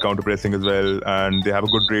pressing, great counter pressing as well, and they have a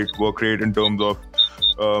good work rate in terms of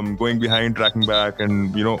going behind, tracking back,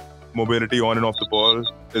 and mobility on and off the ball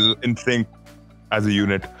is in sync as a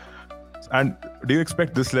unit. And do you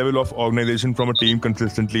expect this level of organization from a team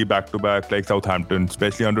consistently back to back like Southampton,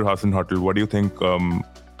 especially under Hassan Huttle? What do you think,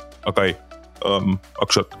 Akai,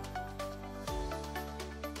 Akshat?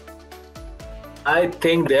 I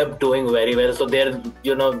think they're doing very well. So they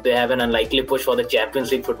have an unlikely push for the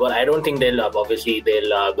Champions League football. I don't think they'll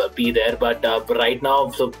be there, but right now,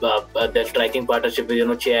 so their striking partnership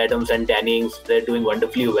with Che Adams and Danny Ings, they're doing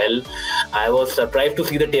wonderfully well. I was surprised to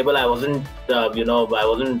see the table. I wasn't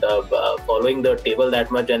following the table that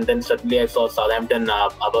much, and then suddenly I saw Southampton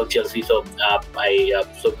above Chelsea. So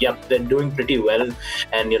they're doing pretty well,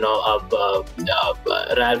 and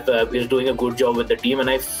Ralph is doing a good job with the team, and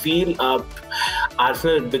I feel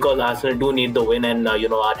Arsenal do need the win, and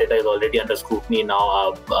Arteta is already under scrutiny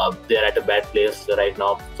now. They're at a bad place right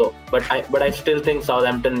now. So, but I still think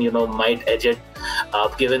Southampton might edge it,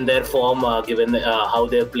 given their form, given how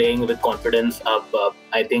they're playing with confidence.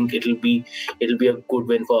 I think it'll be a good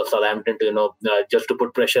win for Southampton to just to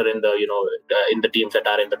put pressure in the teams that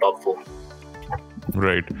are in the top 4.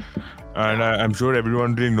 Right, and I'm sure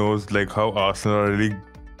everyone really knows like how Arsenal are really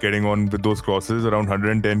getting on with those crosses, around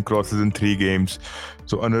 110 crosses in 3 games.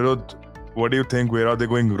 So Anirudh, what do you think? Where are they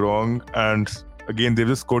going wrong? And again, they've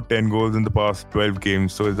just scored 10 goals in the past 12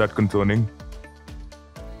 games. So is that concerning?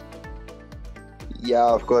 Yeah,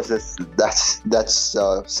 of course, that's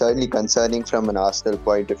certainly concerning from an Arsenal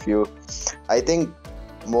point of view. I think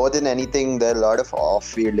more than anything, there are a lot of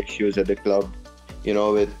off-field issues at the club.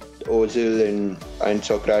 With Ozil and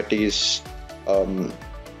Socrates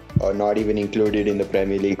are not even included in the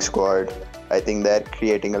Premier League squad. I think they're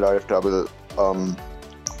creating a lot of trouble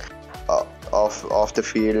off the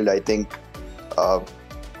field. I think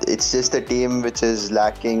it's just a team which is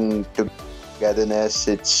lacking togetherness.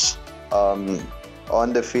 It's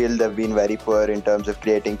on the field they've been very poor in terms of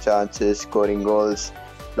creating chances, scoring goals,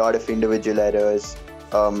 a lot of individual errors.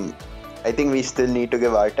 I think we still need to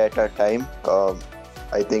give Arteta time.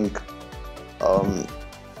 I think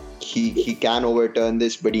he can overturn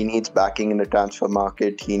this, but he needs backing in the transfer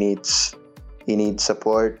market. He needs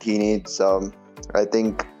support. He needs I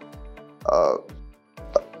think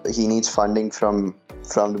he needs funding from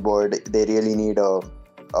the board. They really need a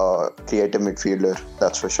creative midfielder,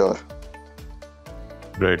 that's for sure.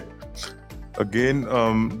 Right. Again,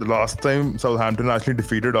 the last time Southampton actually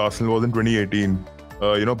defeated Arsenal was in 2018.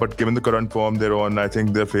 But given the current form they're on, I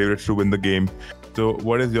think they're favorites to win the game. So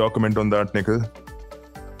what is your comment on that, Nikhil?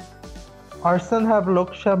 Arsenal have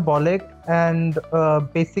looked shambolic, and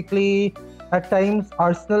basically at times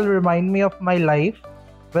Arsenal remind me of my life,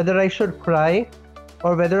 whether I should cry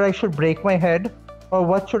or whether I should break my head or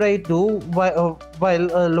what should I do while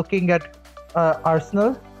looking at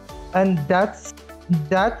Arsenal. And that's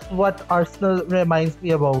what Arsenal reminds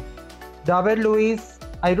me about. David Luiz,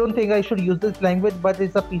 I don't think I should use this language, but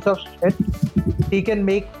it's a piece of shit. He can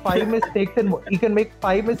make five mistakes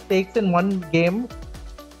in one game,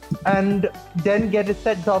 and then get it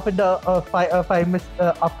sent off in the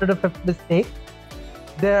after the fifth mistake.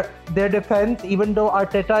 Their defense, even though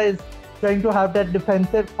Arteta is trying to have that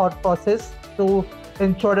defensive thought process to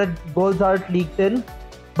ensure that goals aren't leaked in,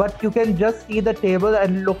 but you can just see the table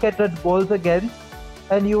and look at the goals again,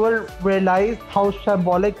 and you will realize how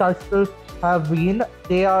shambolic Arsenal have been.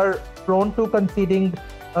 They are prone to conceding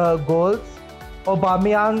goals.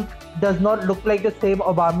 Aubameyang does not look like the same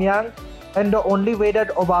Aubameyang, and the only way that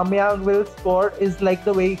Aubameyang will score is like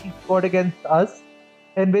the way he scored against us,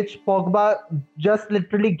 in which Pogba just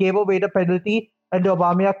literally gave away the penalty and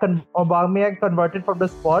Aubameyang converted from the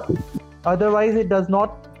spot. Otherwise, it does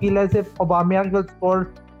not feel as if Aubameyang will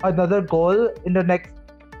score another goal in the next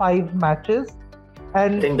 5 matches.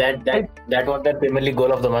 And I think that was the Premier League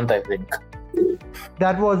goal of the month, I think.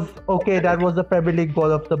 That was the Premier League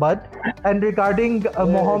goal of the month. And regarding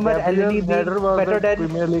Mohamed Elneny being better than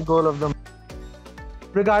Premier League goal of the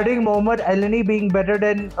regarding Mohamed Elneny being better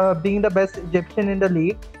than being the best Egyptian in the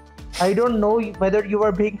league, I don't know whether you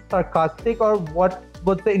were being sarcastic or what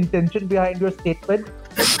was the intention behind your statement.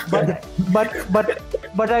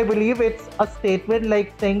 But I believe it's a statement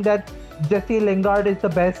like saying that Jesse Lingard is the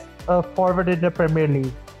best forward in the Premier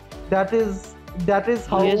League. That is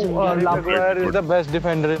how Maguire is the best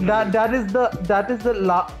defender.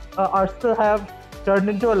 Arsenal have turned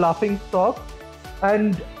into a laughing stock,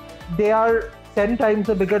 and they are 10 times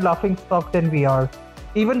a bigger laughing stock than we are.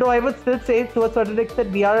 Even though I would still say to a certain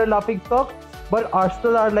extent we are a laughing stock, but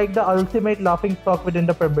Arsenal are like the ultimate laughing stock within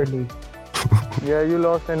the Premier League. Yeah, you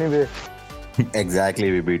lost anyway.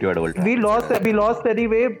 Exactly, we beat you at Old Trafford. We lost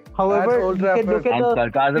anyway. However, you can look at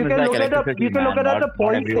the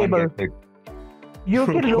points table. You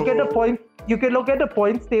can look at the points. You can look at the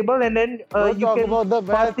points table, and then you can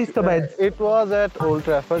pass these comments. It was at Old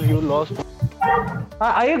Trafford. You lost.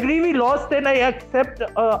 I agree, we lost, and I accept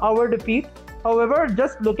our defeat. However,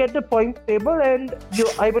 just look at the points table, and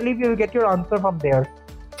I believe you will get your answer from there.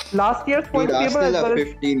 Last year's points table. Arsenal are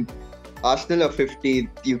 15. Arsenal are 15.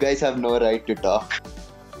 You guys have no right to talk.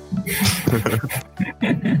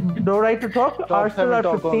 No right to talk. Arsenal are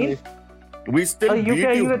 15. We still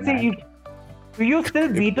beat you. You still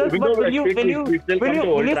beat us, but will you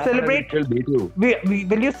celebrate?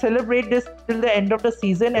 Will you celebrate this till the end of the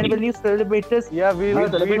season, and will you celebrate this? Yeah, we'll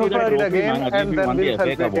celebrate it again, and then we'll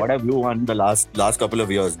celebrate. What have you won the last couple of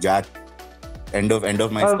years, Jack? End of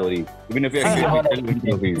my story. Even if you're still win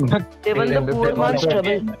trophies. They won the poor man's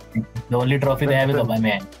trouble. The only trophy they have is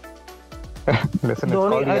Aubameyang. Listen,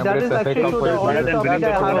 that is actually the only trophy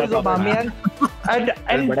they have is Aubameyang. And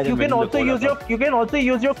you can also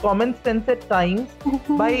use your common sense at times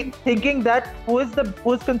by thinking that who is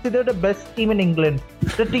considered the best team in England,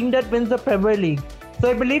 the team that wins the Premier League. So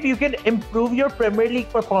I believe you can improve your Premier League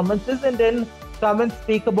performances and then come and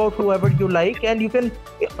speak about whoever you like, and you can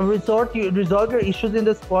resolve your issues in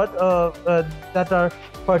the squad that are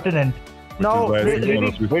pertinent. Now,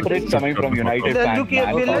 it's coming from United fans.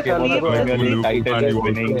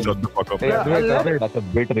 That's a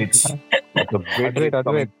bit rich. That's a bit rich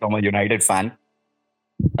coming from a United fan.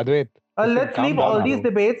 Advait. Let's leave all these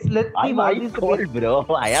debates. I'm ice cold, bro.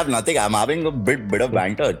 I have nothing. I'm having a bit of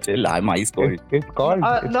banter. Chill. I'm ice cold. It's called the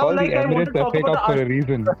Emirates FA Cup for a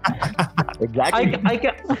reason. Exactly.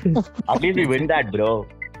 At least we win that, bro.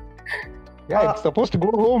 Yeah, it's supposed to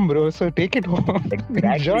go home, bro. So take it home. Exactly.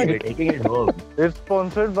 Enjoy We're it. taking it home. It's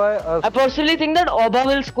sponsored by us. I personally think that Auba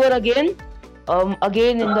will score again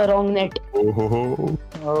in the wrong net.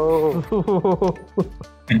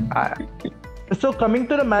 So coming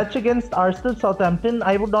to the match against Arsenal Southampton,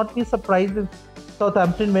 I would not be surprised if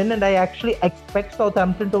Southampton win, and I actually expect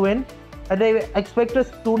Southampton to win, and I expect a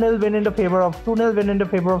 2-0 win in the favor of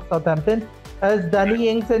Southampton, as Danny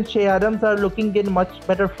Ings and Shea Adams are looking in much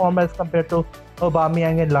better form as compared to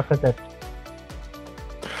Aubameyang and Lacazette.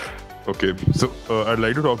 Okay, so I'd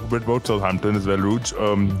like to talk a bit about Southampton as well, Ruj.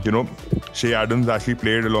 Shea Adams actually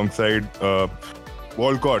played alongside Theo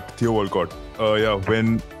Walcott.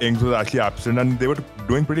 When Ings was actually absent, and they were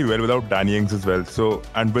doing pretty well without Danny Ings as well. So,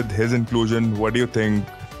 and with his inclusion, what do you think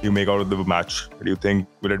you make out of the match? What do you think?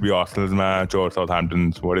 Will it be Arsenal's match or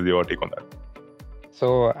Southampton's? What is your take on that?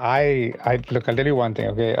 So look, I'll tell you one thing.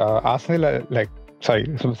 Okay, Arsenal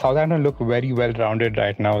so Southampton look very well rounded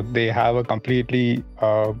right now. They have a completely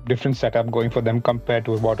different setup going for them compared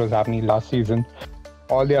to what was happening last season.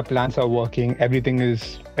 All their plans are working. Everything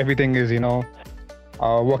is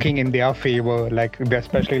working in their favor. Like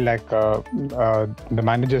especially the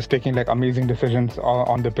managers taking like amazing decisions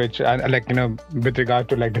on the pitch, and with regard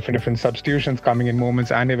to like different substitutions coming in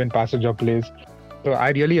moments and even passage of plays. So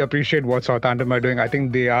I really appreciate what Southampton are doing. I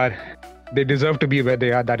think they deserve to be where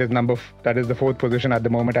they are. That is the fourth position at the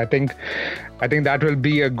moment. I think that will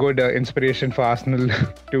be a good inspiration for Arsenal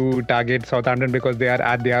to target Southampton because they are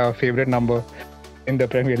at their favorite number in the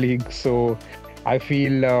Premier League. So I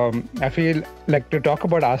feel like to talk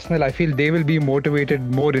about Arsenal, I feel they will be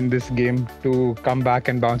motivated more in this game to come back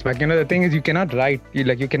and bounce back. The thing is, you can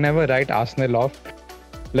never write Arsenal off.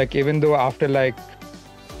 Like even though after like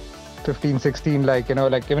 15, 16,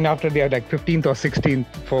 even after they are like 15th or 16th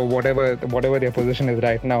for whatever their position is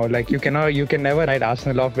right now, like you can never write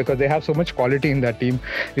Arsenal off because they have so much quality in that team.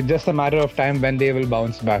 It's just a matter of time when they will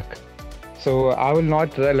bounce back. So I will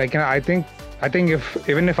not I think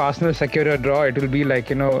if Arsenal secure a draw, it will be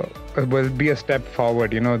it will be a step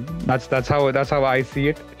forward. That's how I see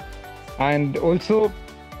it. And also,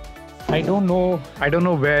 I don't know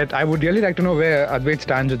where. I would really like to know where Advait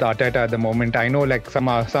stands with Arteta at the moment. I know like some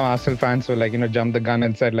Arsenal fans will jump the gun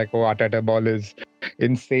and said like, oh, Arteta ball is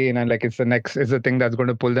insane and like it's the thing that's going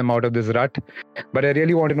to pull them out of this rut. But I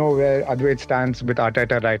really want to know where Advait stands with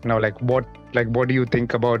Arteta right now. Like what do you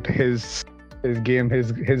think about his game,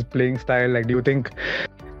 his playing style? Like, do you think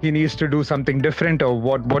he needs to do something different, or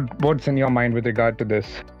what's in your mind with regard to this?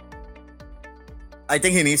 I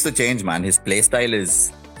think he needs to change, man. He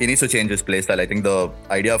needs to change his play style. I think the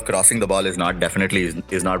idea of crossing the ball is not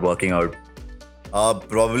working out.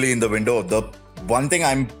 Probably in the window of the one thing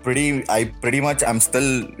I'm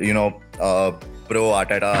still pro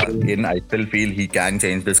Arteta in. I still feel he can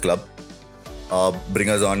change this club, bring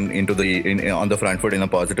us on the front foot in a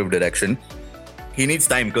positive direction. He needs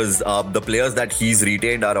time because the players that he's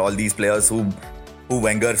retained are all these players who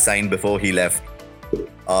Wenger signed before he left.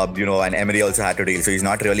 And Emery also had to deal, so he's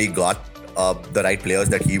not really got the right players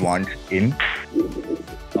that he wants in.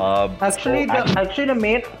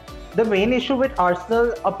 The main issue with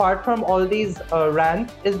Arsenal, apart from all these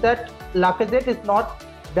rants, is that Lacazette is not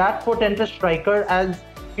that potent a striker as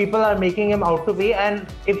people are making him out to be. And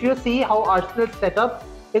if you see how Arsenal's set up,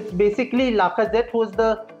 it's basically Lacazette who's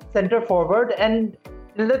the center forward. And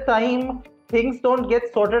till the time things don't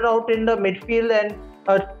get sorted out in the midfield and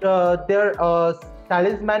their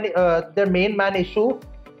talisman, their main man issue,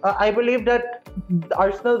 I believe that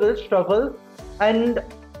Arsenal will struggle, and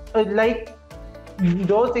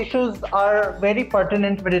those issues are very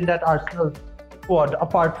pertinent within that Arsenal squad.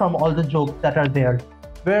 Apart from all the jokes that are there,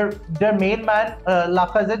 where their main man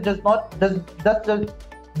Lacazette does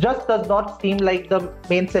not seem like the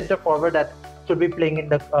main center forward that should be playing in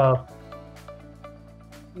the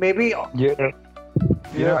maybe.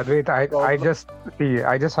 Advait, I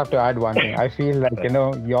just have to add one thing. I feel like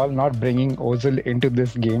y'all not bringing Ozil into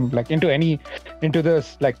this game, like into any game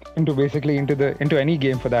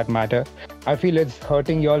for that matter. I feel it's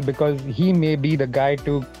hurting y'all because he may be the guy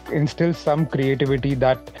to instill some creativity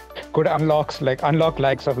that could unlock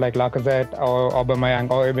likes of like Lacazette or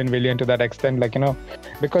Aubameyang or even Willian to that extent,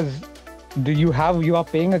 because you are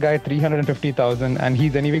paying a guy 350,000 and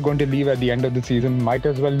he's anyway going to leave at the end of the season. Might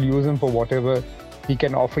as well use him for whatever he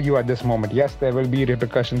can offer you at this moment. Yes, there will be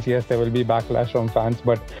repercussions. Yes, there will be backlash from fans,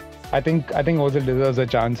 but I think Ozil deserves a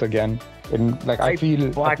chance again. I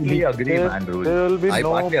partly agree, man. I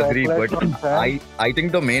partly agree, but I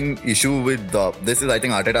think the main issue with this is I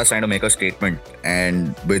think Arteta's trying to make a statement,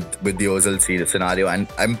 and with the Ozil scenario, and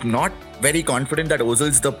I'm not very confident that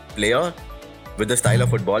Ozil's the player with the style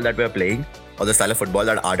of football that we're playing, or the style of football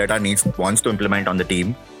that Arteta wants to implement on the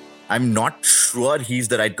team. I'm not sure he's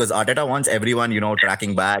the right, because Arteta wants everyone,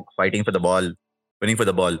 tracking back, fighting for the ball, winning for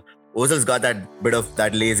the ball. Ozil's got that bit of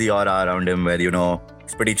that lazy aura around him where,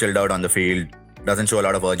 he's pretty chilled out on the field, doesn't show a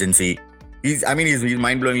lot of urgency. He's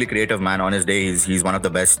mind-blowingly creative, man. On his day, he's one of the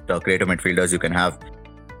best creative midfielders you can have.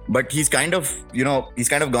 But he's kind of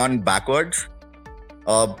gone backwards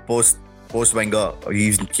post Wenger.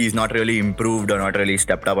 He's not really improved or not really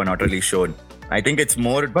stepped up or not really shown. I think it's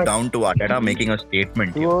more down to Arteta making a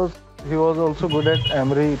statement. He was also good at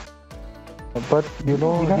Emery, but he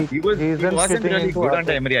wasn't really good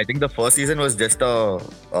under Emery. I think the first season was just a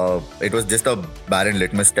barren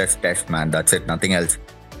litmus test, man. That's it, nothing else.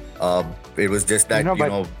 It was just that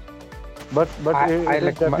But I it is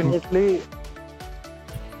like definitely.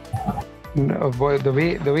 No, the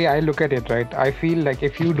way I look at it, right? I feel like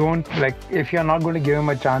if you don't like, if you're not going to give him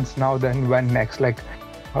a chance now, then when next?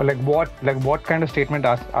 What kind of statement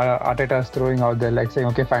Arteta is throwing out there? Like saying,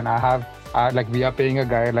 okay, fine, we are paying a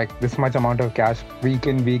guy like this much amount of cash week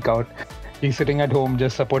in, week out. He's sitting at home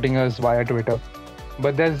just supporting us via Twitter.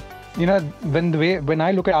 But there's, when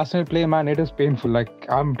I look at Arsenal play, man, it is painful. Like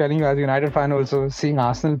I'm telling you, as a United fan, also seeing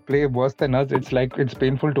Arsenal play worse than us, it's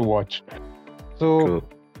painful to watch. So. True.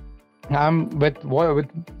 With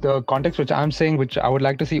the context which I'm saying, which I would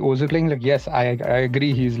like to see Ozil playing, like yes, I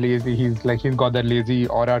agree, he's lazy, he's got that lazy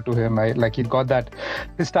aura to him. He's got that,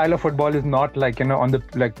 his style of football is not on the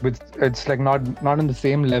it's like not on the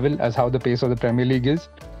same level as how the pace of the Premier League is,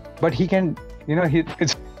 but he can,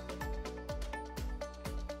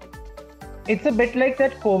 it's a bit like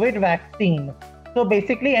that COVID vaccine. So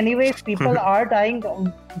basically, anyways, people are dying.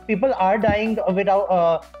 People are dying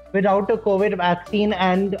without a COVID vaccine,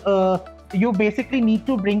 and you basically need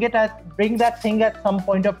to bring that thing at some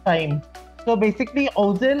point of time. So basically,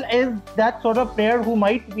 Ozil is that sort of player who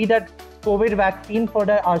might be that COVID vaccine for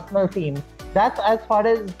the Arsenal team. That's as far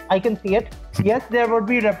as I can see it. Yes, there would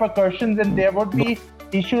be repercussions and there would be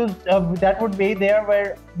issues that would be there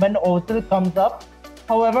when Ozil comes up.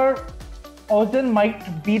 However, Ozil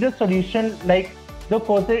might be the solution, like the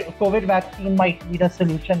COVID vaccine might be the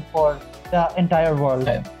solution for the entire world.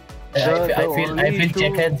 I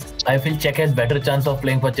feel Czech has better chance of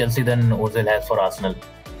playing for Chelsea than Ozil has for Arsenal.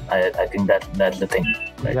 I think that's the thing.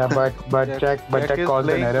 Right? Yeah, but Czech caused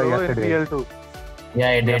an error yesterday.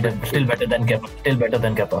 Yeah, he did. Still better than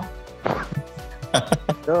Kepa.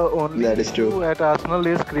 The only issue at Arsenal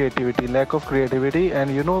is creativity, lack of creativity, and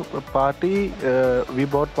Partey. We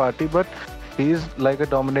bought Partey, but he's like a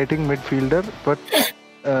dominating midfielder, but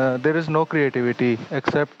there is no creativity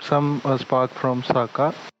except some spark from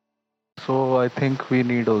Saka. So I think we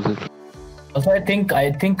need Ozil. Also, I think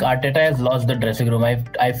Arteta has lost the dressing room.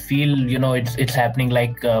 I feel it's happening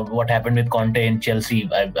like what happened with Conte in Chelsea.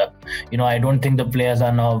 I don't think the players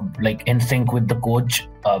are now like in sync with the coach.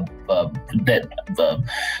 The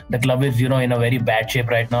club is in a very bad shape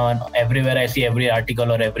right now, and everywhere I see every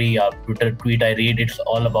article or every Twitter tweet I read, it's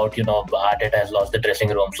all about Arteta has lost the dressing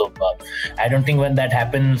room. So I don't think when that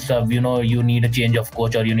happens, you need a change of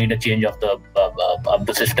coach or you need a change of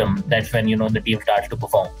the system. That's when the team starts to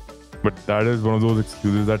perform. But that is one of those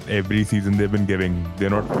excuses that every season they've been giving. They're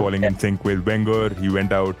not falling in sync with Wenger. He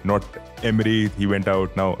went out. Not Emery. He went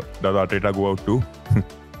out. Now does Arteta go out too?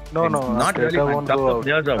 No, not really. Won't go out.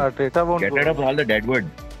 Arteta won't get rid of all the deadwood.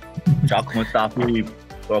 Chuck Mustafi,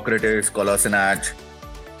 Socrates, Kolasinac,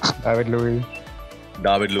 David Luiz.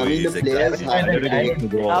 David Luiz. David Luiz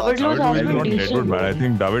has been decent, man. I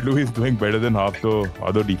think David Luiz is doing better than half the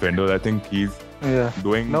other defenders. I think he's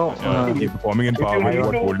doing. He's performing in par with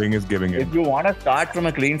what Holding is giving him. If you want to start from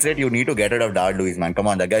a clean slate, you need to get rid of David Luiz, man. Come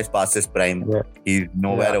on, that guy's past his prime. Yeah. He's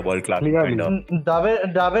nowhere a world class defender.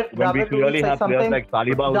 David we clearly have players like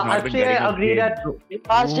Saliba who's not been getting I agree that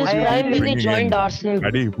past his prime when he joined Arsenal.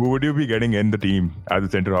 Adi, who would you be getting in the team as a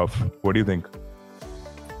centre half? What do you think?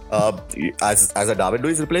 As a David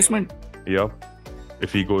Luiz replacement? Yeah,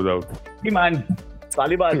 if he goes out. Hey man,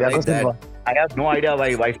 Saliba is like that. I have no idea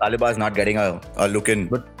why Saliba is not getting a look in.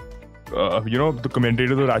 But the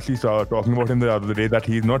commentators were actually talking about him the other day that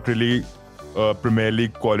he's not really Premier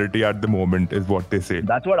League quality at the moment, is what they say.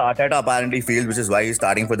 That's what Arteta apparently feels, which is why he's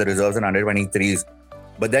starting for the reserves and under 23s.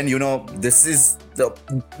 But then this is the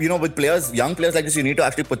with players, young players like this, you need to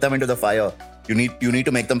actually put them into the fire. You need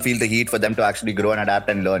to make them feel the heat for them to actually grow and adapt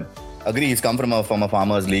and learn. Agree, he's come from a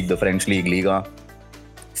farmers league, the French league, Liga.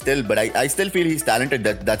 Still, but I still feel he's talented.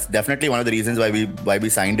 That's definitely one of the reasons why we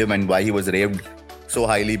signed him and why he was raved so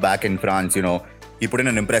highly back in France. He put in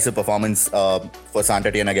an impressive performance for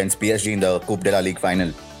Saint-Etienne against PSG in the Coupe de la Ligue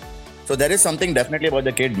final. So there is something definitely about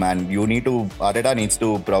the kid, man. Arteta needs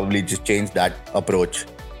to probably just change that approach.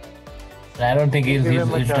 I don't think he's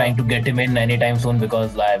trying to get him in anytime soon,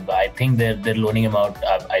 because I think they're loaning him out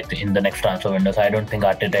in the next transfer window. So I don't think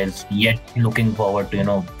Arteta is yet looking forward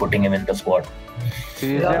to putting him in the squad.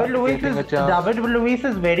 David Luiz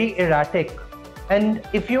is very erratic, and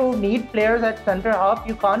if you need players at centre half,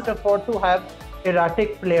 you can't afford to have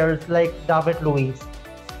erratic players like David Luiz.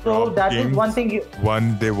 So that is one thing.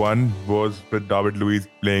 They won was with David Luiz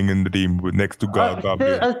playing in the team next to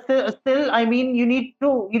Gabriel. Still, I mean, you need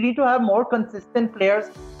to have more consistent players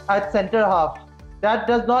at centre half. That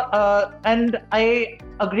does not, and I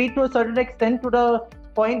agree to a certain extent to the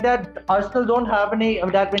point that Arsenal don't have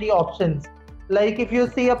that many options. Like if you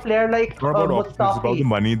see a player like It's not about options, it's about the Mustafi,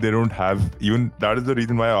 money they don't have. Even that is the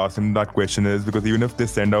reason why I asked him that question is because even if they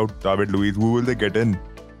send out David Luiz, who will they get in?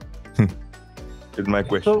 Is my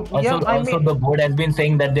question. so yeah, Also, the board has been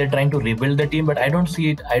saying that they're trying to rebuild the team, but I don't see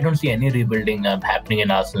it. I don't see any rebuilding happening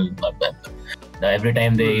in Arsenal. Every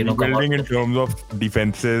time they, come out Building in with- terms of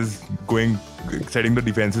defenses, setting the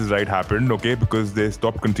defenses right happened, okay, because they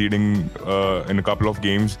stopped conceding in a couple of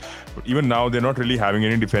games. But even now, they're not really having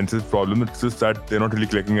any defensive problem. It's just that they're not really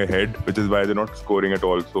clicking ahead, which is why they're not scoring at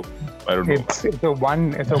all. So I don't know. It's a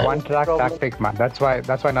one track tactic, man. That's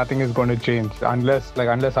why nothing is going to change unless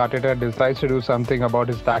Arteta decides to do something about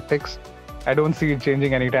his tactics. I don't see it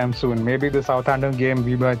changing anytime soon. Maybe the Southampton game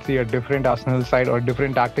we might see a different Arsenal side or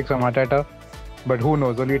different tactics from Arteta, but who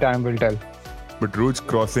knows? Only time will tell. But Roach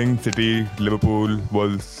crossing City, Liverpool,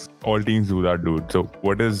 Wolves, all teams do that, dude. So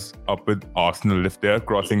what is up with Arsenal if they're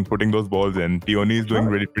crossing, putting those balls in? Tierney is doing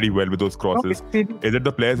pretty well with those crosses. Is it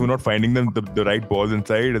the players who are not finding them the right balls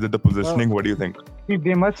inside? Is it the positioning? What do you think?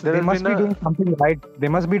 They must be doing something right. They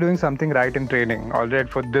must be doing something right in training, all right,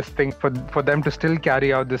 for this thing, for them to still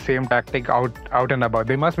carry out the same tactic out and about.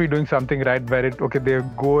 They must be doing something right where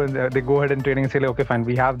they go ahead in training and say, like, okay, fine,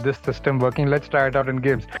 we have this system working. Let's try it out in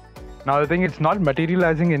games. Now the thing, it's not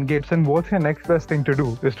materializing in games, and what's your next best thing to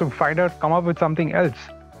do is to come up with something else.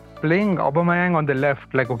 Playing Aubameyang on the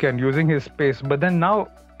left, like, okay, and using his space, but then now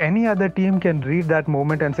any other team can read that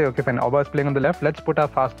moment and say, okay, fine, Auba's playing on the left, let's put our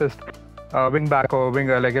fastest wing back or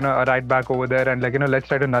winger, a right back over there, and let's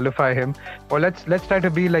try to nullify him, or let's try to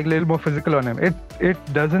be like a little more physical on him.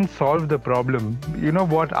 It doesn't solve the problem. You know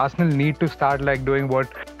what Arsenal need to start doing what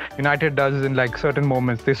United does in certain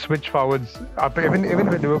moments. They switch forwards up, even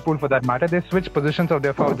with Liverpool for that matter. They switch positions of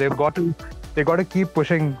their forwards. They got to keep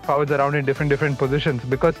pushing forwards around in different positions,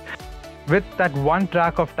 because with that one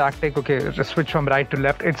track of tactic, okay, just switch from right to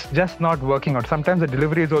left, it's just not working out. Sometimes the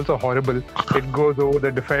delivery is also horrible. It goes over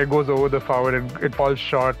the defender, it goes over the forward, it falls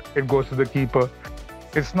short, it goes to the keeper.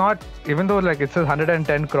 It's not, even though it says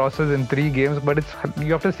 110 crosses in 3 games, but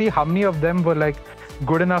you have to see how many of them were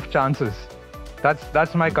good enough chances.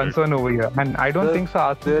 That's my concern over here, and I don't think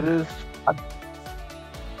so. There is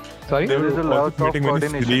They There is were a lot also of committing many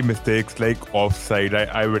coordination. silly mistakes like offside.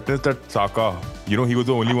 I witnessed that Saka, he was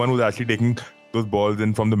the only one who was actually taking those balls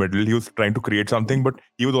in from the middle. He was trying to create something, but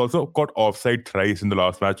he was also caught offside thrice in the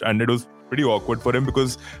last match, and it was pretty awkward for him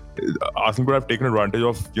because Arsenal could have taken advantage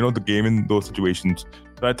of the game in those situations.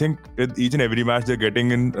 So I think with each and every match they're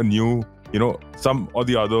getting in a new, some or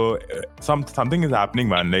the other, something is happening,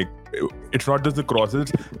 man. It's not just the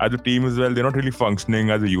crosses, as a team as well. They're not really functioning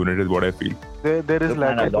as a unit, is what I feel. There is Look,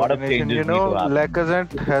 lack man, of a lot of coordination. changes need to happen.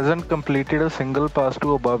 Lacazette hasn't completed a single pass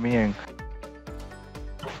to Aubameyang.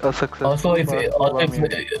 A successful Also, pass to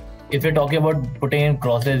Aubameyang. if you're talking about putting in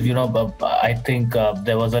crosses, I think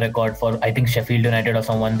there was a record for, I think, Sheffield United or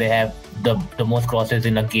someone. They have the most crosses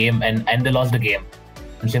in a game, and they lost the game.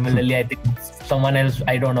 And similarly, I think someone else,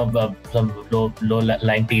 I don't know, some low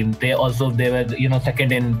line team, they were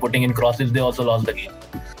second in putting in crosses. They also lost the game.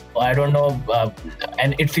 I don't know,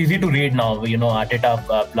 and it's easy to read now.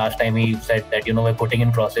 Arteta last time he said that we're putting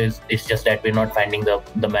in crosses. It's just that we're not finding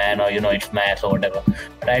the man, or it's mass or whatever.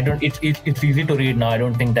 But I don't. It's easy to read now. I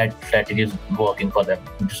don't think that strategy is working for them.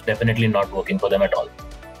 It's definitely not working for them at all.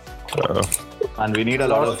 And we need a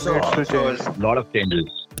lot of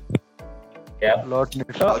changes. Yeah. I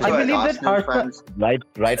believe that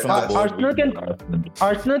Right from the board.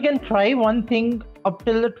 Arsenal can try one thing up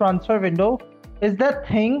till the transfer window. Is that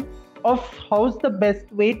thing of how's the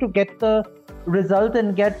best way to get the result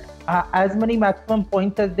and get as many maximum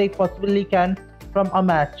points as they possibly can from a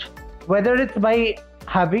match. Whether it's by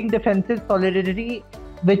having defensive solidity,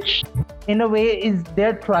 which in a way is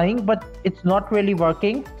they're trying, but it's not really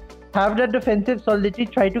working. Have that defensive solidity,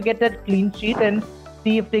 try to get that clean sheet and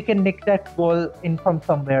see if they can nick that goal in from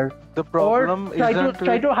somewhere. The problem or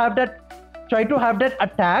try to have that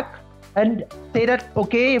attack and say that,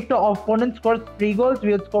 okay, if the opponent scores 3 goals,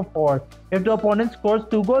 we'll score 4. If the opponent scores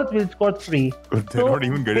 2 goals, we'll score 3. But they're not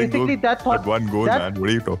even getting basically those at one goal, man. What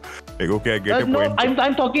are you talking? Okay, I get your point.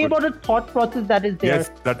 I'm talking about a thought process that is there. Yes,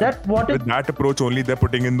 with that approach only, they're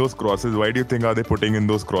putting in those crosses. Why do you think are they putting in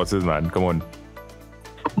those crosses, man? Come on.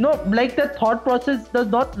 No, the thought process does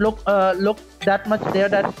not look that much there.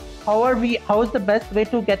 That how is the best way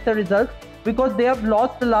to get the results? Because they have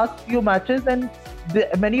lost the last few matches and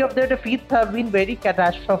many of their defeats have been very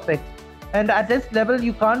catastrophic. And at this level,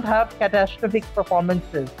 you can't have catastrophic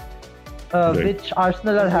performances, which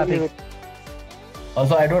Arsenal are having.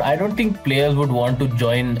 Also, I don't think players would want to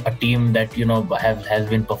join a team that has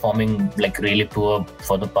been performing like really poor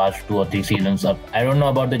for the past 2 or 3 seasons. I don't know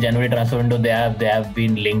about the January transfer window. They have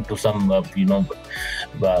been linked to some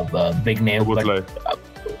big names, but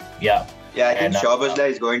yeah. Yeah, I think Szoboszlai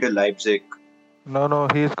is going to Leipzig. No,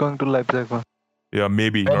 he is going to Leipzig, man. Yeah,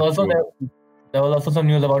 maybe. There was also some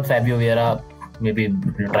news about Fabio Vieira maybe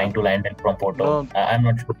trying to land in from Porto. I'm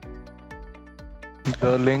not sure.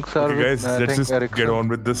 The links are Okay, guys, let's just Eriksen. get on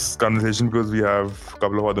with this conversation because we have a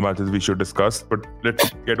couple of other matches we should discuss. But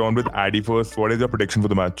let's get on with Addy first. What is your prediction for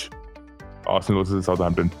the match? Arsenal versus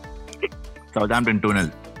Southampton. Southampton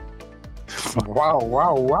 2-0.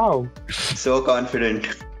 Wow. So confident.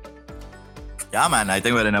 Yeah, man. I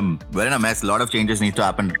think we're in a mess. A lot of changes need to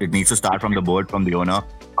happen. It needs to start from the board, from the owner.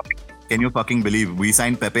 Can you fucking believe we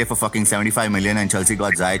signed Pepe for fucking 75 million and Chelsea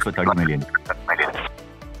got Ziyech for 30 million?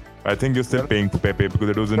 I think you're still paying for Pepe because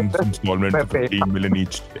it was in installment of 15 million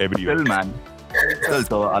each every year. Still, man.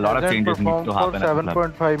 So a lot of changes need to happen.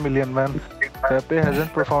 7.5 million, man. Pepe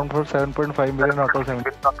hasn't performed for 7.5 million out of 7.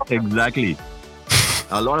 Exactly.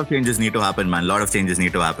 A lot of changes need to happen, man. A lot of changes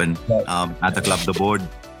need to happen at the club, the board,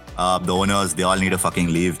 the owners. They all need to fucking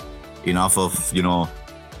leave. Enough of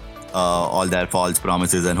all their false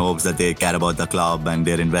promises and hopes that they care about the club and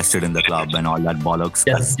they're invested in the club and all that bollocks.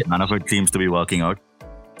 Yes. None of it seems to be working out.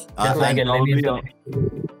 Just like Elneny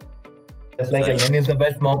is the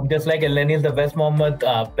best Mohammed,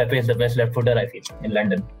 Pepe is the best left footer, I feel, in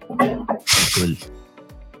London.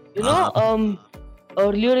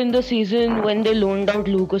 Earlier in the season when they loaned out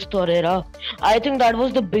Lucas Torreira, I think that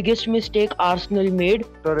was the biggest mistake Arsenal made.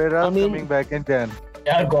 Torreira coming back in Jan.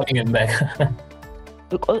 They are calling him back.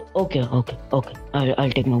 Because, okay. I'll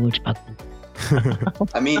take my words back then.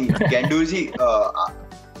 I mean, Guendouzi,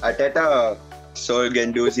 Arteta sold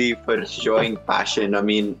Guendouzi for showing passion. I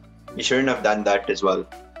mean, he shouldn't have done that as well.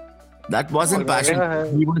 That wasn't passion.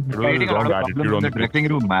 He was creating a lot of problems in the dressing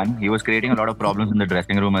room, man. He was creating a lot of problems in the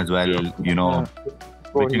dressing room as well.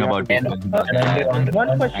 Bitching about people.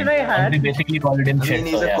 One question I had. They basically called him shit.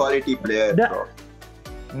 He's a quality player, bro.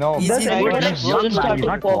 No, Does anyone have He's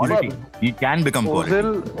not quality. He can become quality.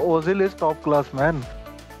 Ozil is top class, man.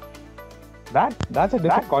 that's a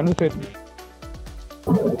different conversation.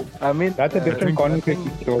 I mean, That's a different conversation.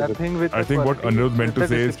 I think what Anirudh meant to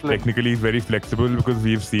say is technically he's very flexible because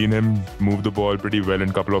we've seen him move the ball pretty well in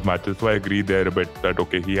a couple of matches. So I agree there a bit that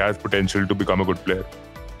he has potential to become a good player.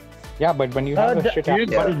 Yeah, but when you have a shit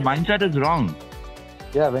attitude, But his mindset is wrong.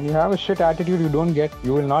 yeah, when you have a shit attitude,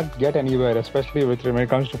 you will not get anywhere, especially when it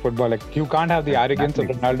comes to football. Like you can't have the arrogance of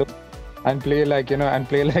Ronaldo and play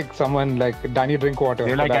like someone like Danny Drinkwater.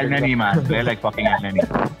 They're like Elneny, man. They're like fucking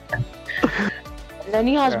Elneny.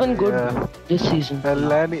 Elneny has been good this season.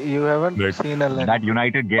 Elneny, you haven't seen Elneny. That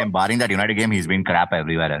United game, barring that United game, he's been crap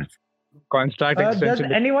everywhere else. Contract Does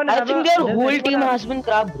extension. anyone I have think their whole team has been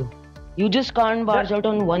crap, bro. You just can't barge out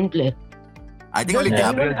on one player. I think only Does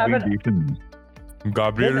anyone Gabriel's have been decent.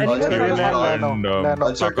 Gabriel Does anyone Gabriel have and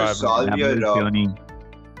Also Saka to have solve your... Tierney.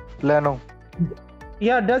 Leno.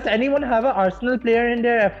 Yeah, does anyone have an Arsenal player in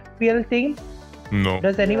their FPL team? no.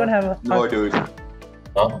 Does anyone have a No, dude.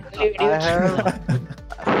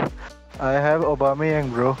 I have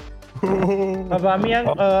Aubameyang, bro.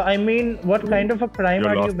 Aubameyang? I mean, what kind of a crime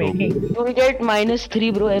You're are you lost, making? You will get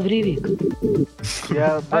 -3, bro, every week.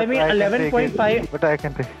 Yeah, but I mean, can take 11.5. it, But I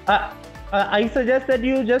can take. I suggest that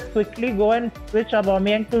you just quickly go and switch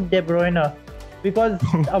Aubameyang to De Bruyne, because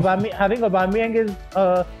having Aubameyang is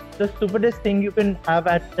the stupidest thing you can have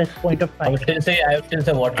at this point of I time. would still say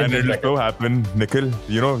Watkins And is it'll better. so happen, Nikhil,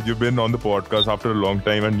 you've been on the podcast after a long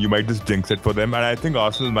time and you might just jinx it for them. And I think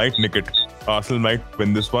Arsenal might nick it. Arsenal might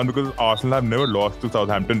win this one because Arsenal have never lost to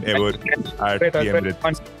Southampton ever at the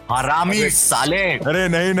Emirates. Harami Saleh. Arey,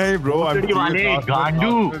 nahi, bro. I'm Dusri wale, serious.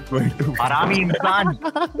 Gandu. Arsenal is going to- Harami insan.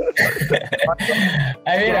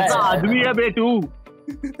 I mean, Kaisa aadmi hai be tu?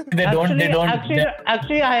 they don't.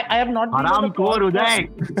 Actually, I have not been on Haram the khor podcast.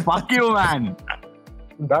 Uday. Fuck you, man.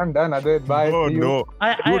 Done, Adit. Bye. No, See you. no. I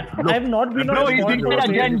have not been Bro, on he the jinxed it podcast.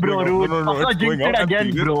 again, bro. Dude. No, Fucker it's jinxed going it out. I'm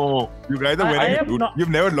again, serious. bro. You guys are I winning, have dude. not-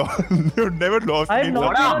 You've never lost. You've never lost. I have any not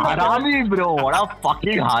What last a been on the harami, bro. What a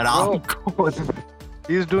fucking haram khor.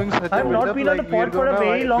 He's doing such I've a not build-up been on the like we're pod for a gonna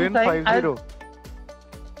very long win time. 5-0.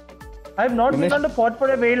 I have not been on the pod for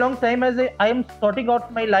a very long time as I am sorting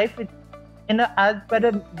out my life in as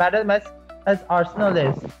bad a mess as Arsenal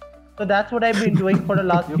is. So that's what I've been doing for the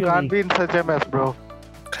last You few can't weeks. be in such a mess, bro.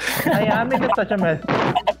 I am in such a mess.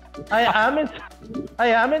 I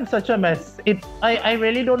am in such a mess. I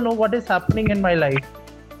really don't know what is happening in my life.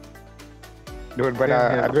 Dude, but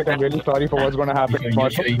I'm really sorry for what's going to happen.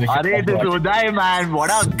 Arey, this Uday, man. What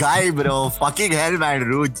a guy, bro. Fucking hell, man.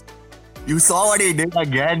 Ruj. You saw what he did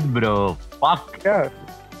again, bro. Fuck. Yeah.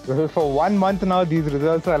 For 1 month now, these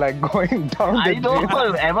results are like going down. I know.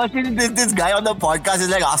 Ever since this guy on the podcast is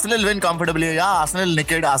like, Arsenal win comfortably. Yeah, Arsenal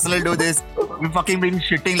naked. Arsenal do this. We've fucking been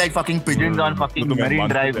shitting like fucking pigeons on fucking Marine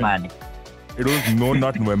Drive, man. It was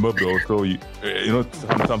not November, bro. So you know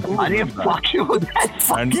something. Arey, fuck you.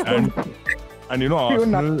 And you know,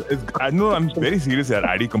 Arsenal is. I know. I'm very serious here.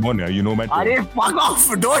 Addy, come on, you know my. Arey, fuck off!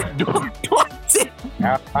 Don't say.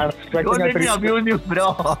 Don't let me abuse you, bro,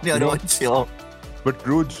 on your own show. But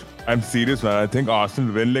Ruj, I'm serious, man. I think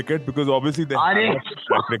Arsenal will lick it because obviously they have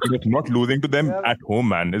not losing to them at home,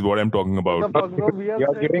 man, is what I'm talking about.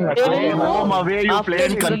 You're giving us home away. You play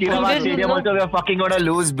in Kantirabad Stadium also, we're fucking gonna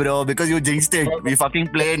lose, bro, because you jinxed it. We fucking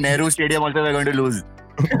play in Nehru Stadium also, we're going to lose.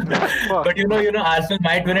 But you know, Arsenal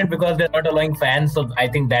might win it because they're not allowing fans, so I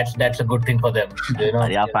think that's a good thing for them. You know?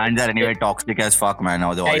 Yeah, fans are anyway toxic as fuck, man.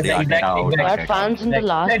 Now they already out. Had fans in the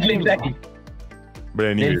last. Exactly. But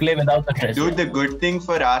anyway, they'll play without the stress. Dude, the good thing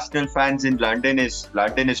for Arsenal fans in London is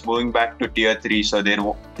moving back to Tier 3, so they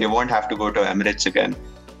won't have to go to Emirates again.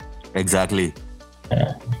 Exactly.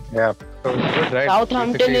 Yeah. So right.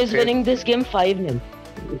 Southampton is winning this game 5-0.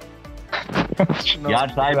 Yeah,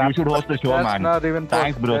 Saib, you should host the show, man. Not even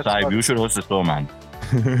Thanks, bro, Saib. You should host the show, man.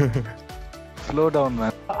 Slow down,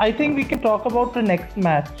 man. I think we can talk about the next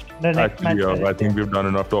match. I think we've done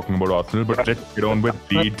enough talking about Arsenal, but let's get on with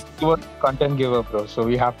Leeds. We're a content giver, bro. So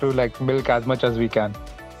we have to like milk as much as we can.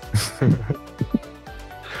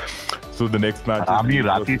 So the next match is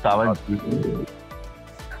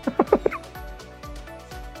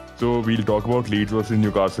So we'll talk about Leeds versus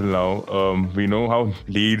Newcastle now. We know how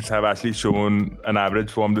Leeds have actually shown an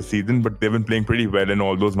average form this season, but they've been playing pretty well in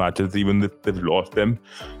all those matches, even if they've lost them.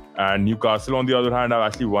 And Newcastle, on the other hand, have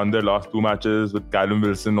actually won their last 2 matches with Callum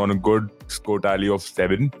Wilson on a good score tally of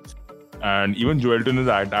 7. And even Joelton is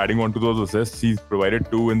adding on to those assists. He's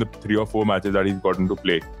provided 2 in the 3 or 4 matches that he's gotten to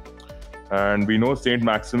play. And we know Saint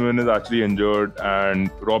Maximin is actually injured,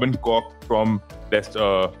 and Robin Koch from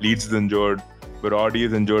Leeds is injured. Berardi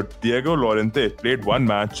is injured. Diego Llorente played 1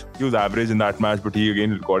 match. He was average in that match, but he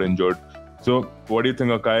again got injured. So what do you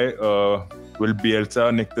think, Akai? Will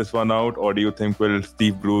Bielsa nick this one out, or do you think will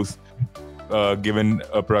Steve Bruce, given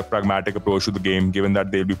a pragmatic approach to the game, given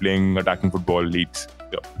that they'll be playing attacking football, Leeds?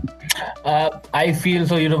 I feel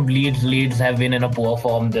so. Leeds have been in a poor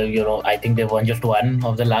form. I think they won just 1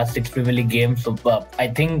 of the last 6 Premier League games. So I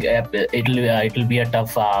think it'll be a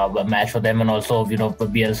tough match for them. And also,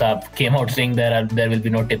 Bielsa came out saying there will be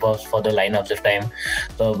no tip-offs for the lineups this time.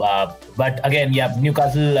 So, but again,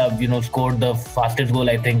 Newcastle, scored the fastest goal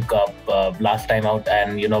I think last time out,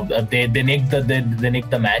 and they nicked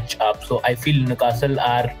the match up. So I feel Newcastle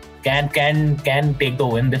can take the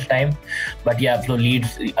win this time. But so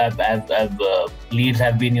Leeds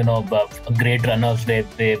have been great runners.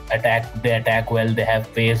 They attack well. They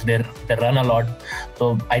have pace. They run a lot.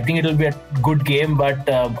 So I think it'll be a good game. But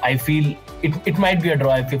I feel it might be a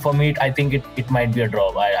draw. For me, I think it might be a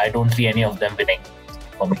draw. I don't see any of them winning.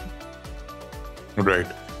 For me. Right.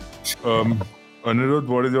 Anirudh,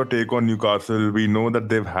 what is your take on Newcastle? We know that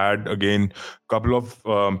they've had, again, a couple of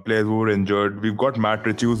players who were injured. We've got Matt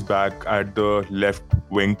Ritchie's back at the left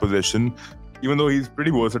wing position. Even though he's pretty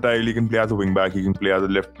versatile, he can play as a wing back, he can play as a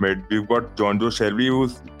left mid. We've got John Joe Shelby,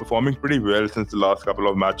 who's performing pretty well since the last couple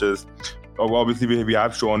of matches. Obviously, we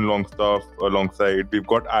have Sean Longstaff alongside. We've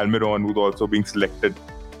got Almiron, who's also being selected.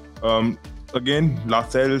 Again,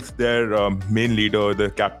 Lascelles, their main leader, the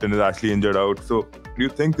captain, is actually injured out. So do you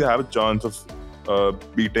think they have a chance of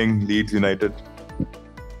beating Leeds United?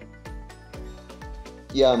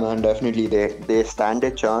 Yeah, man, definitely they stand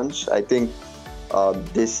a chance. I think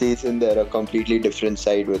this season they're a completely different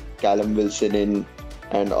side with Callum Wilson in,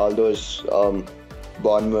 and all those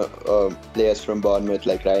players from Bournemouth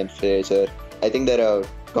like Ryan Fraser. I think they're a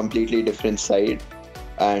completely different side,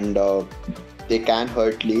 and they can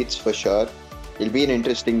hurt Leeds for sure. It'll be an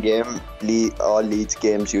interesting game. All Leeds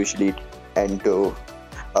games usually tend to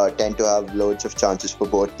have loads of chances for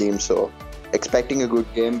both teams. So expecting a good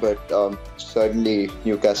game, but certainly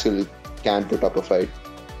Newcastle can put up a fight.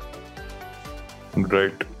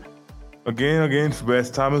 Right. Again, against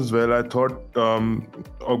West Ham as well, I thought that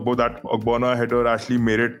Ogbonna header actually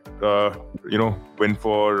made it, win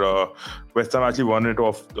for West Ham. Actually won it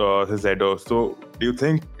off his header. So do you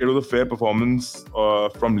think it was a fair performance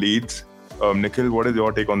from Leeds? Nikhil, what is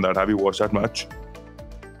your take on that? Have you watched that match?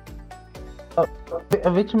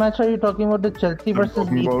 Which match are you talking about? The Chelsea versus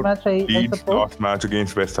Leeds match? Leeds last match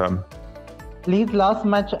against West Ham. Leeds' last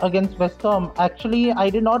match against West Ham. Actually, I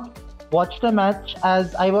did not watch the match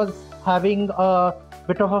as I was having a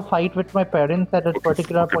bit of a fight with my parents at a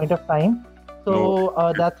particular point of time.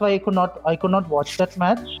 So that's why I could not watch that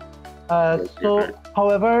match.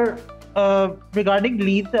 However, regarding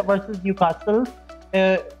Leeds versus Newcastle,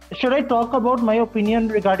 should I talk about my opinion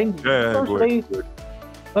regarding Leeds? Yeah, go ahead.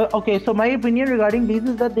 Okay, so my opinion regarding Leeds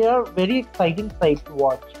is that they are very exciting side to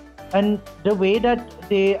watch, and the way that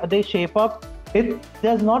they shape up, it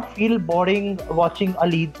does not feel boring watching a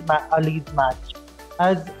Leeds match,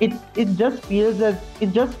 as it just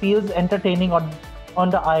feels entertaining on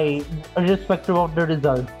the eye, irrespective of the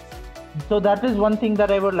result. So that is one thing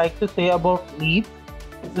that I would like to say about Leeds.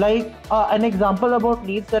 Like an example about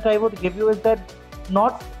Leeds that I would give you is that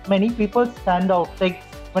not many people stand out. Like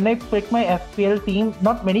when I pick my FPL team,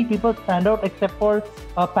 not many people stand out except for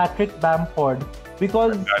Patrick Bamford,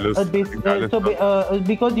 because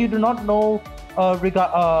because you do not know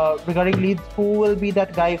regarding Leeds who will be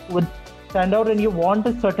that guy who would stand out, and you want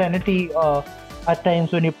a certainty at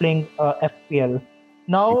times when you're playing FPL.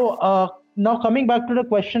 Now coming back to the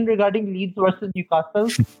question regarding Leeds versus Newcastle,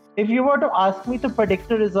 if you were to ask me to predict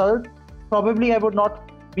the result, probably I would not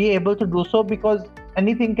be able to do so, because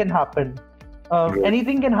anything can happen.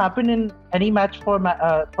 Anything can happen in any match for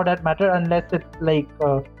that matter, unless it's like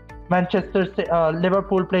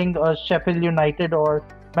Liverpool playing Sheffield United, or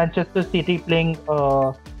Manchester City playing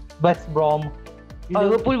West Brom.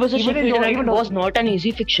 Liverpool versus Sheffield United was not an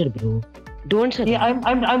easy fixture, bro. Don't say that.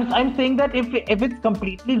 I'm saying that if it's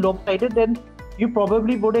completely lopsided, then you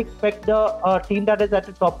probably would expect the team that is at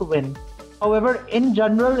the top to win. However, in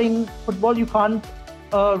general, in football, you can't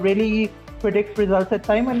really predict results at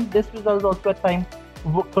time, and this result also at time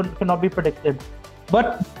cannot be predicted.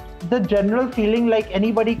 But the general feeling, like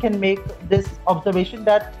anybody can make this observation,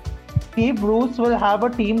 that Steve Bruce will have a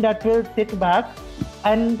team that will sit back,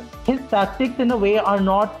 and his tactics in a way are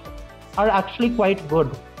actually quite good,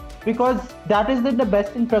 because that is in the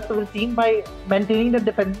best interest of the team by maintaining the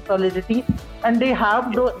defensive solidity. And they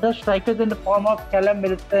have the strikers in the form of Callum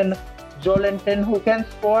Wilson, Joelinton, who can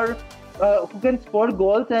score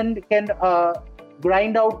goals and can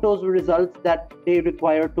grind out those results that they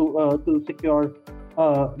require to secure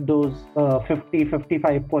those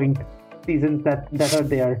 55 point seasons that are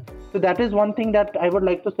there. So that is one thing that I would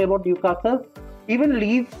like to say about Newcastle. Even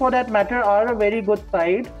Leeds, for that matter, are a very good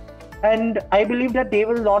side, and I believe that they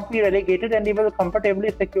will not be relegated, and they will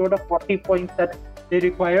comfortably secure the 40 points that they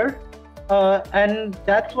require. And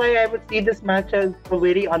that's why I would see this match as a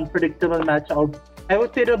very unpredictable match out. I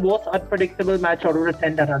would say the most unpredictable match out of the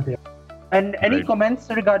 10 that are there. And any comments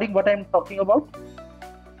regarding what I'm talking about?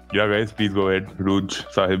 Yeah, guys, please go ahead.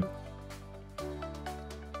 Ruj, Sahib.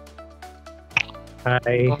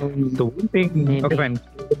 The one thing. Okay, fine.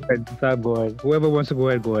 Go ahead. Whoever wants to go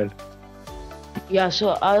ahead, go ahead. Yeah,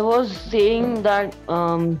 so I was saying that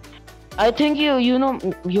I think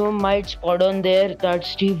you might spot on there that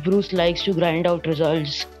Steve Bruce likes to grind out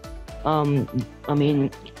results. I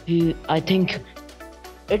mean, I think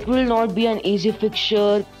it will not be an easy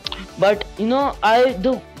fixture, but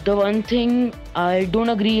the one thing I don't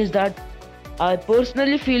agree is that I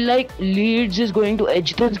personally feel like Leeds is going to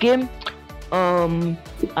edge this game.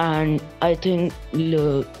 And I think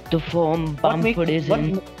the form Bamford is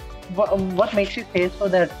in. What makes you say so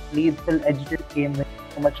that Leeds will edge this game with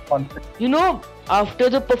so much confidence? After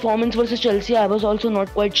the performance versus Chelsea, I was also not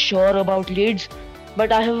quite sure about Leeds,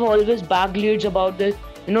 but I have always backed Leeds about this.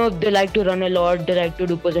 They like to run a lot, they like to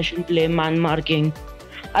do possession play, man marking.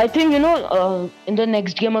 I think, in the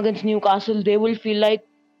next game against Newcastle, they will feel like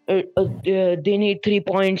they need 3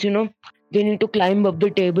 points, they need to climb up the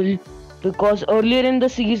table. Because earlier in the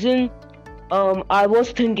season, I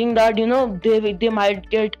was thinking that they might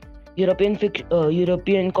get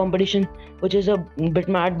European competition, which is a bit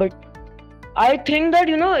mad. But I think that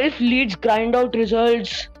if Leeds grind out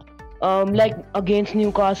results like against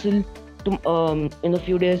Newcastle in a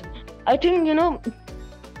few days, I think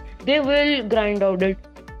they will grind out it.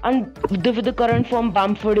 And with the current form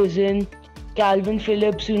Bamford is in, Calvin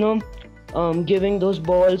Phillips, giving those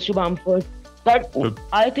balls to Bamford. But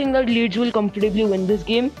I think that Leeds will comfortably win this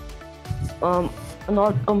game.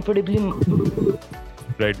 Not comfortably.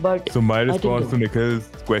 Right. But so my response to Nikhil's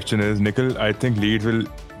question is, Nikhil, I think Leeds will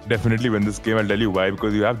definitely win this game. I'll tell you why.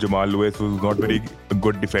 Because you have Jamal Lewis, who's not very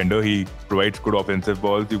good defender. He provides good offensive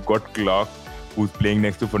balls. You've got Clark, who's playing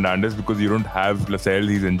next to Fernandes, because you don't have Lascelles,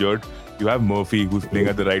 he's injured. You have Murphy, who's playing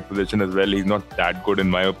at the right position as well. He's not that good in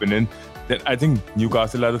my opinion. Then I think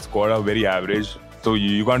Newcastle as a squad are very average. So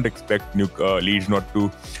you can't expect Leeds not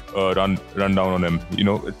to run down on them.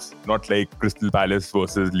 It's not like Crystal Palace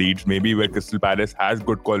versus Leeds, maybe, where Crystal Palace has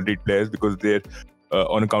good quality players because they're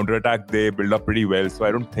on a counter-attack, they build up pretty well. So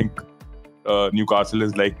I don't think Newcastle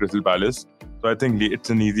is like Crystal Palace. So I think it's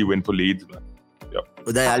an easy win for Leeds. Yeah.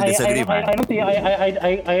 Uday, I'll disagree, man.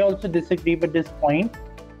 I also disagree with this point.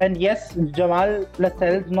 And yes, Jamal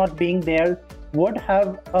Lascelles not being there would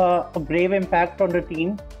have a grave impact on the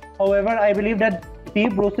team. However, I believe that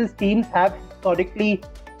Steve Bruce's teams have historically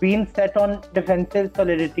been set on defensive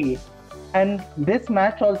solidity. And this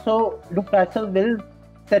match also, Newcastle will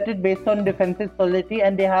set it based on defensive solidity,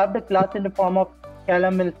 and they have the class in the form of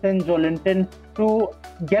Callum Wilson, Joelinton to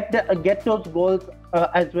get those goals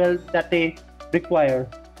as well that they require.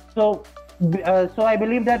 So I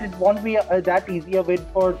believe that it won't be that easy a win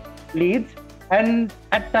for Leeds. And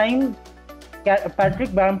at times,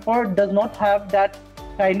 Patrick Bamford does not have that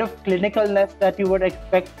kind of clinicalness that you would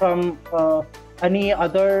expect from any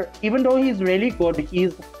other. Even though he's really good,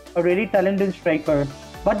 he's a really talented striker.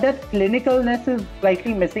 But that clinicalness is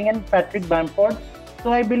slightly missing in Patrick Bamford.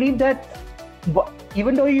 So I believe that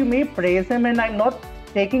even though you may praise him, and I'm not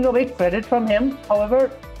taking away credit from him,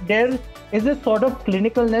 however, there is a sort of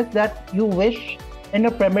clinicalness that you wish in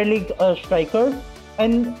a Premier League striker.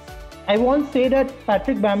 And I won't say that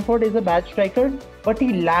Patrick Bamford is a bad striker, but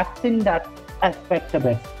he lacks in that aspect a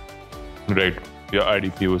bit. Right. Yeah,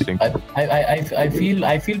 IDP was saying.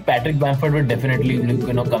 I feel Patrick Bamford would definitely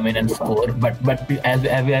come in and score, but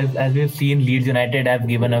as we've seen, Leeds United have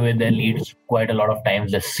given away their leads quite a lot of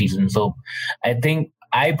times this season. So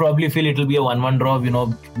I probably feel it'll be a 1-1 draw.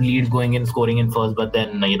 Leeds going in, scoring in first, but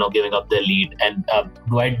then giving up their lead. And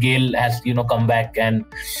Dwight Gale has come back, and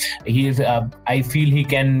he is. I feel he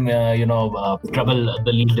can trouble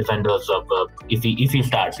the Leeds defenders if he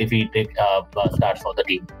starts for the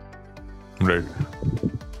team. Right.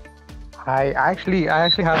 I actually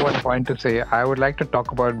have one point to say. I would like to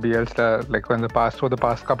talk about Bielsa for the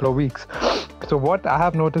past couple of weeks. So what I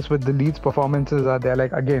have noticed with the Leeds performances are they're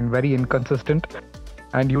again very inconsistent,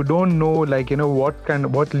 and you don't know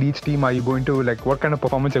what Leeds team are you going to what kind of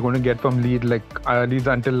performance you're going to get from Leeds Leeds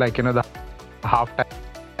until the half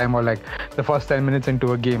time or the first 10 minutes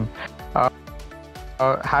into a game.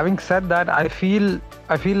 Having said that, I feel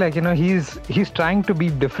he's trying to be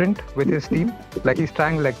different with his team. He's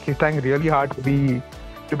trying really hard to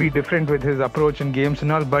be different with his approach in games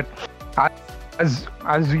and all. But as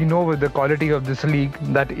we know with the quality of this league,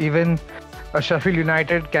 that even a Sheffield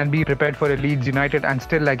United can be prepared for a Leeds United and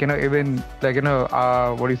still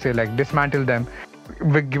dismantle them.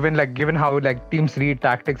 Given how teams read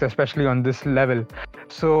tactics, especially on this level.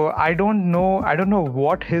 So I don't know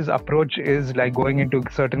what his approach is going into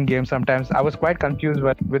certain games. Sometimes I was quite confused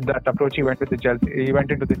with that approach he went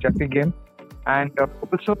into the Chelsea game. And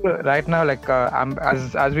also right now,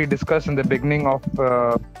 as we discussed in the beginning of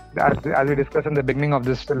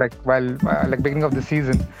this, beginning of the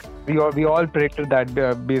season, we all predicted that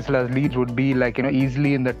Bielsa's Leeds would be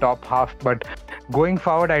easily in the top half. But going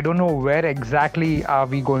forward, I don't know where exactly are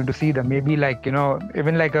we going to see them. Maybe even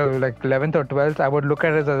 11th or 12th. I would look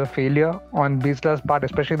at it as a failure on Bielsa's part,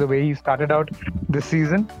 especially the way he started out this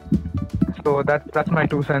season. So that's my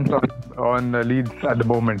 2 cents on Leeds at the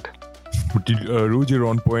moment. Ruj, you're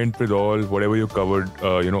on point with whatever you covered,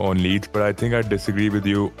 on Leeds. But I think I disagree with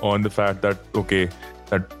you on the fact that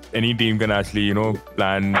that any team can actually,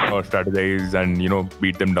 plan or strategize and,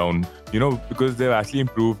 beat them down. Because they've actually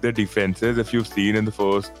improved their defenses. If you've seen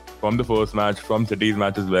from the first match, from City's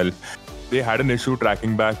match as well, they had an issue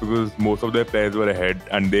tracking back because most of their players were ahead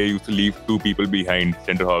and they used to leave 2 people behind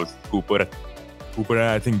centre halves, Cooper and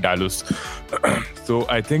I think Dallas. So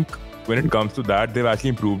I think when it comes to that, they've actually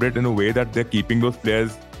improved it in a way that they're keeping those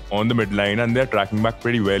players on the midline and they're tracking back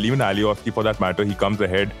pretty well. Even Alioski, for that matter, he comes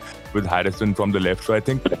ahead with Harrison from the left. So I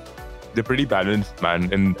think they're pretty balanced,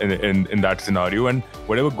 man, in that scenario. And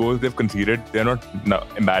whatever goals they've conceded, they're not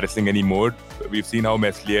embarrassing anymore. We've seen how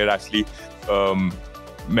Meslier actually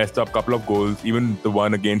messed up a couple of goals. Even the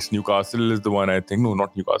one against Newcastle is the one, I think. No,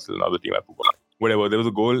 not Newcastle, another team, I forgot. Whatever, there was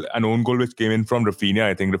an own goal which came in from Rafinha.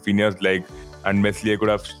 I think Rafinha's leg, and Meslier could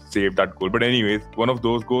have saved that goal. But anyways, one of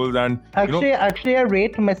those goals. And actually, I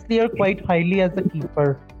rate Meslier quite highly as a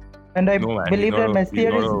keeper, and I believe that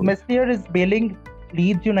Meslier is bailing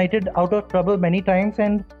Leeds United out of trouble many times,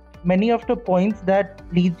 and many of the points that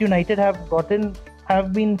Leeds United have gotten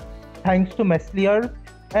have been thanks to Meslier.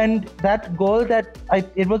 And that goal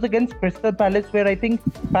it was against Crystal Palace, where I think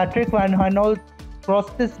Patrick Van Aanholt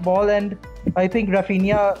crossed this ball, and I think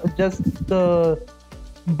Rafinha just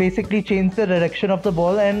basically changed the direction of the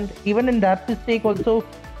ball. And even in that mistake also,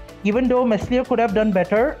 even though Meslier could have done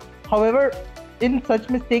better. However, in such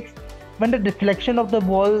mistakes, when the deflection of the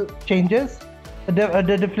ball changes,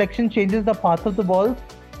 the deflection changes the path of the ball,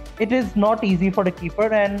 it is not easy for the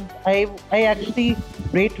keeper, and I actually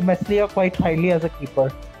rate Meslier quite highly as a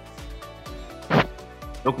keeper.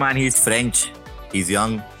 Look, man, he's French. He's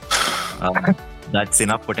young. That's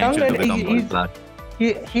enough potential to become world class.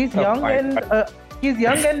 He's young and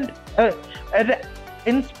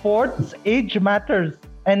in sports, age matters.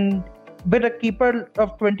 And with a keeper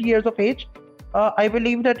of 20 years of age, I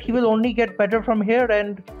believe that he will only get better from here.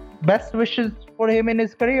 And best wishes for him in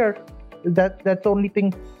his career. That's the only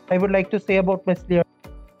thing I would like to say about Meslier.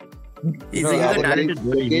 He's a talented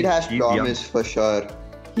boy. The kid has promise for sure.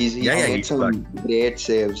 He's made some great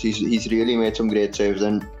saves. He's really made some great saves,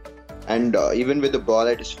 and even with the ball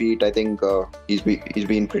at his feet, I think he's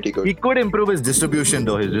been pretty good. He could improve his distribution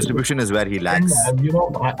though. His distribution is where he lacks.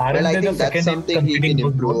 Well, I think that's something he can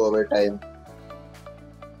improve over time.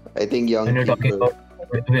 I think young people.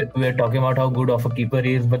 We're talking about how good of a keeper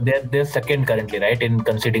he is, but they're second currently, right, in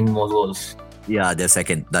conceding most goals. Yeah, they're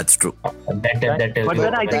second. That's true. But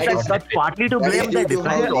then I think that's partly to blame the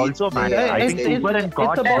defense also, man. I think Cooper and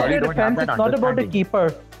Koch it's about really the don't have defense. that It's not about the understanding.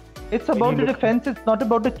 keeper. It's about the defense. It's not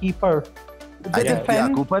about the keeper. I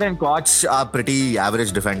think Cooper and Koch are pretty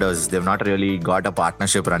average defenders. They've not really got a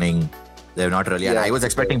partnership running. They've not really. And I was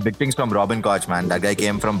expecting big things from Robin Koch, man. That guy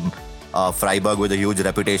came from Freiburg with a huge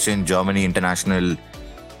reputation, Germany international.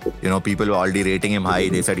 You know, people were already rating him high.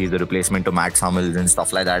 They said he's the replacement to Matt Hummels and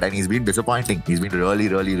stuff like that. And he's been disappointing. He's been really,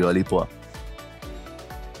 really, really poor.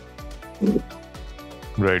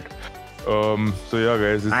 Right. So yeah,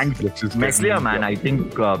 guys. And Meslier, man, I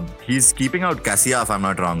think he's keeping out Casilla, if I'm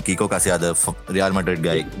not wrong. Kiko Casilla, the Real Madrid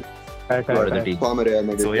guy. For the team. Former Real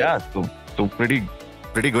Madrid. So yeah, so pretty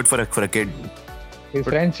good for a kid. He's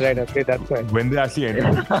French, right? Okay, that's why. When they actually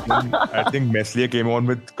ended, I think Meslier came on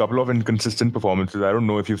with a couple of inconsistent performances. I don't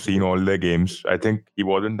know if you've seen all their games. I think he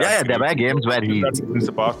wasn't. Yeah, there were games where he. Since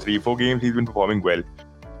the past 3-4 games, he's been performing well.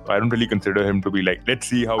 I don't really consider him to be like, let's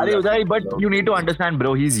see how. But you need to understand,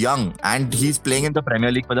 bro. He's young and he's playing in the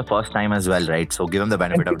Premier League for the first time as well, right? So give him the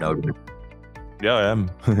benefit of doubt. Yeah, I am.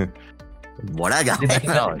 What a guy! Is he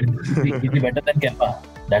better than Kepa?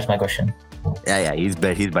 That's my question. Yeah, he's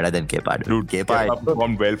better than Kepa. Dude, Kepa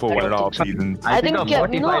performed well for 1.5 seasons. I think a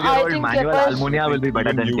 45-year-old Manuel Almunia will be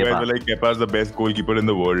better than You guys Kepa. were like, Kepa's the best goalkeeper in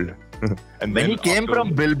the world. And When he came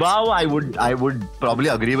from Bilbao, I would probably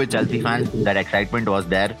agree with Chelsea fans that excitement was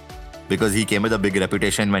there because he came with a big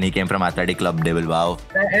reputation when he came from Athletic Club de Bilbao.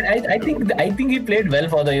 And I think he played well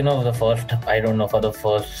for the first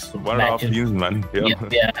 1.5 matches. seasons, man.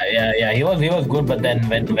 Yeah. He was good, but then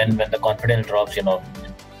when the confidence drops,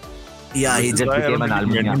 Yeah, he just became an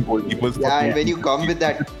Almunia. Yeah, and when you come with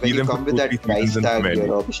that price tag,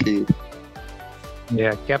 you're obviously.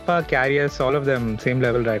 Yeah, Kepa, Karius, all of them same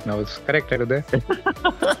level right now. It's correct, right there.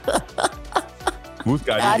 Who's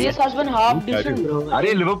Karius has been half decent, bro. Are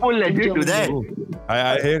Liverpool legend today?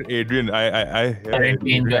 I hear Adrian. I hear.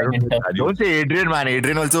 Don't say Adrian, man.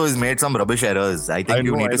 Adrian also has made some rubbish errors. I think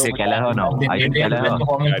you need to say Kelleher now. I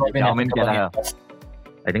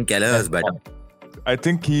think Kelleher is better. I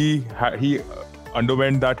think he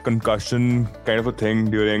underwent that concussion kind of a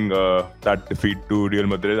thing during that defeat to Real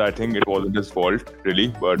Madrid. I think it wasn't his fault,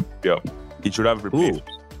 really, but yeah, he should have replaced.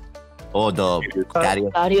 Oh, the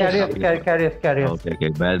Karius. Karius. Okay.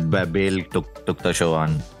 Well, Bale took the show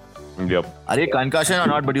on. Yep. Are you concussion or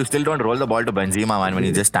not? But you still don't roll the ball to Benzema, man, when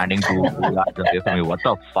he's just standing 2 yards away from you. What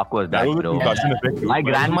the fuck was that, bro? Concussion effect, dude. My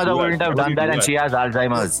grandmother wouldn't have done that, and she has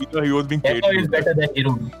Alzheimer's. He was being paid. Kepa is better than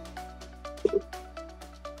Giroud.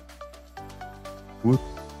 Who's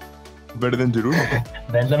better than Giroud?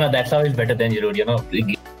 Benzema, that's how he's better than Giroud.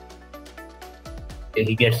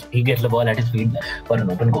 He gets the ball at his feet for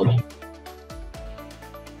an open goal.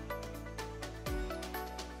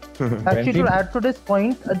 Actually, to add to this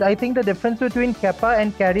point, I think the difference between Kepa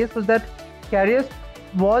and Karius was that Karius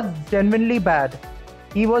was genuinely bad.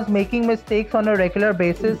 He was making mistakes on a regular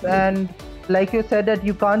basis, and like you said, that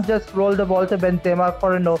you can't just roll the ball to Benzema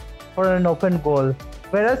for an open goal.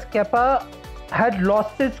 Whereas Kepa had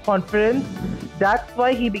lost his confidence. That's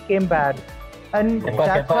why he became bad. And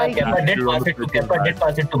Kepa did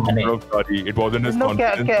pass it to Mane. No, sorry, it wasn't his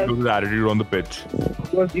confidence. It was his attitude on the pitch.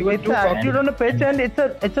 It's the attitude on the pitch, and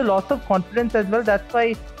it's a loss of confidence as well. That's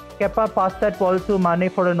why Kepa passed that ball to Mane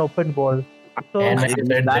for an open goal. So And I think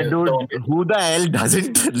that dude, who the hell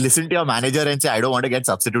doesn't listen to your manager and say, I don't want to get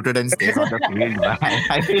substituted and stays on the field, man?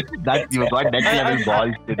 I think that you got next level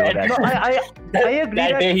balls to do that. no, I agree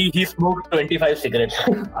that that day he smoked 25 cigarettes.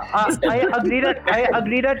 I agree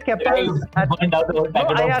that Kepa's Burned out the whole no,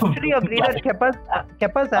 packet I of- actually agree that Kepa's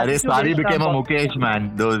Arey, attitude Sari is became a shambolic. Mukesh,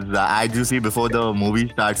 man. Those ads you see before the movie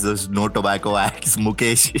starts, those no tobacco ads,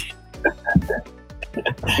 Mukesh.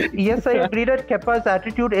 Yes, I agree that Kepa's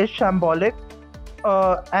attitude is shambolic,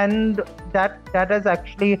 and that has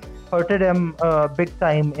actually hurted him big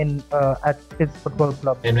time in at his football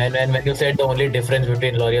club. And when you said the only difference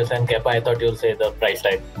between Lorius and Kepa, I thought you'll say the price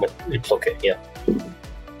tag, but it's okay. Yeah.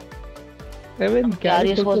 I mean,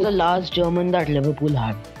 Karius was the last German that Liverpool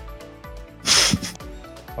had.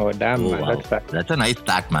 Oh damn, Oh, man, wow. that's bad. That's a nice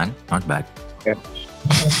stat, man. Not bad. Yeah.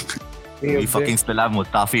 We fucking still have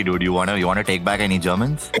Mustafi, dude. You wanna take back any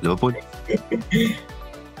Germans? Liverpool? You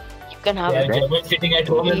can have Yeah, it. German sitting at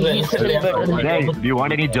home as well. He's still better than Uday, do you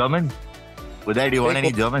want any Germans? Uday, do you want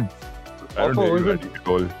any Germans? I don't really like it at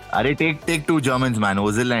all. Arey, take 2 Germans, man.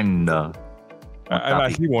 Ozil and I'm Mustafi.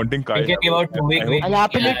 actually wanting Kai. You can give out 2 weeks. I'll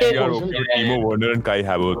happily take Yeah, Ozil. Timo Werner and Kai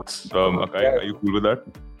Havertz. Kai, are you cool with that?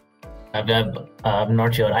 I'm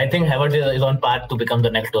not sure. I think Havertz is on path to become the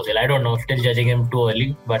next Ozil. I don't know. Still judging him too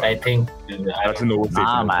early, but I think That's an overstatement.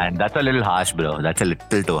 Nah, man. That's a little harsh, bro. That's a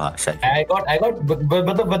little too harsh. I got,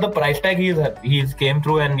 but the price tag he's came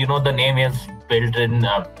through, and the name he has built in.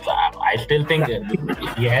 I still think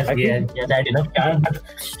he has had enough time. But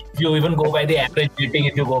if you even go by the average rating,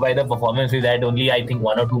 if you go by the performance, he's had only I think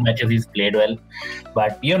 1 or 2 matches he's played well.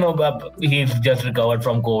 But he's just recovered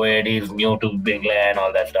from COVID. He's new to England and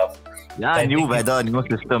all that stuff. Yeah, new weather, new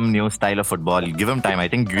system, new style of football. Give him time. I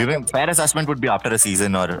think fair assessment would be after a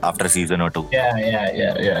season or 2.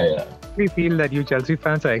 Yeah. We feel that you Chelsea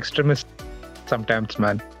fans are extremists sometimes,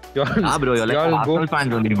 man. Bro, you're like Arsenal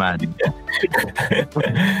fans only, man.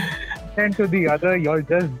 And to the other, you're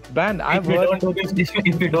just ban. If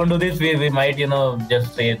we don't do this, we might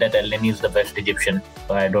just say that Elneny is the best Egyptian.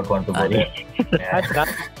 So I don't want to go there. Yeah.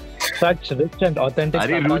 Such rich and authentic.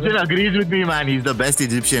 Arey, Rujan agrees with me, man. He's the best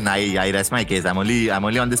Egyptian. I rest my case. I'm only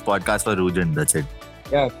on this podcast for Rujan. That's it.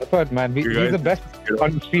 Yeah, that's what, man. He's the best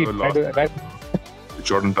on the street. Right? It's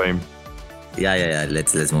short on time. Yeah.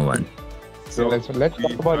 Let's move on. So let's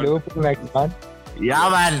talk about Liverpool next, man. Yeah,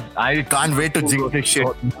 man. I can't wait to jinx this shit.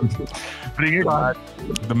 Bring it on.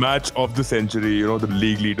 The match of the century, the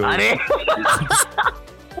league leader. Arey.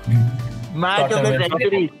 Match of the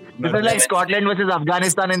century. This is like Scotland versus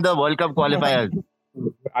Afghanistan in the World Cup qualifiers.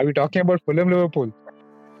 Are we talking about Fulham Liverpool?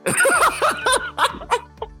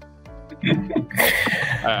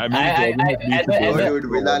 As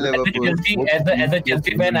a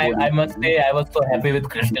Chelsea fan, I must say I was so happy with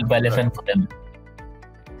Crystal Palace and Fulham.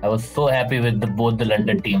 I was so happy with both the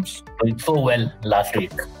London teams doing so well last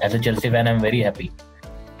week. As a Chelsea fan, I'm very happy.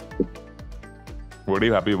 What are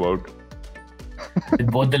you happy about?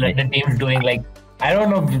 With both the London teams doing I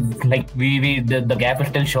don't know, the gap is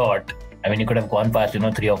still short. I mean, you could have gone past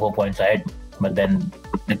 3 or 4 points ahead, but then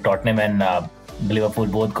the Tottenham and Liverpool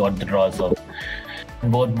both got the draw. So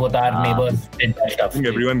both our neighbors did that stuff. I think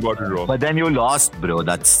everyone got it wrong. But then you lost, bro.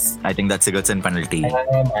 I think that's Sigurdsson penalty.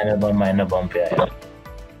 Minor bump, yeah.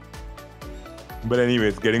 But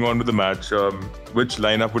anyways, getting on to the match, which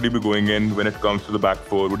lineup would you be going in when it comes to the back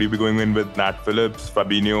four? Would you be going in with Nat Phillips,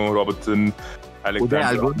 Fabinho, Robertson, Alexander? Uday,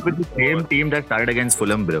 I'll go with the same team that started against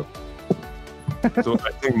Fulham, bro. So I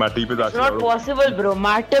think Matip is It's actually not possible, bro.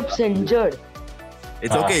 Matip's injured.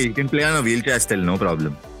 It's okay. You can play on a wheelchair still, no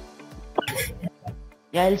problem.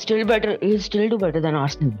 Yeah, he'll still do better than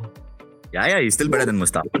Arsenal. Yeah, he's still better than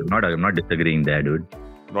Mustafa. I'm not disagreeing there, dude.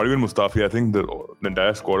 Not even Mustafi. I think the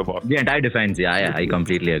entire squad of Arsenal. The entire defense, yeah, I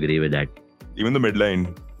completely agree with that. Even the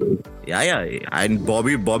midline. Yeah, and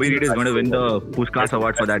Bobby Reed is going to win the Puskas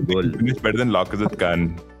Award for that goal. It's better than Lacazette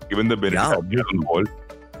can. Given the benefit on the ball.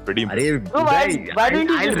 Pretty much. No, why does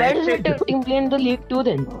the team play in the league too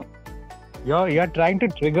then? You're trying to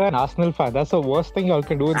trigger an Arsenal fan. That's the worst thing y'all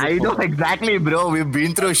can do. I know exactly, bro. We've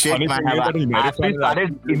been through shit, Funny man. thing is that United I've fans are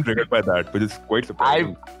started actually triggered by that, which is quite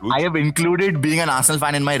surprising. I have included being an Arsenal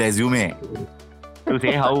fan in my resume to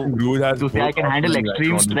say I can handle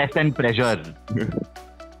extreme stress and pressure.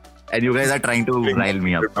 And you guys are trying to rile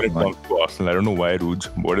me up. When it comes to Arsenal, I don't know why, Ruj.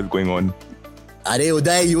 What is going on? Arey,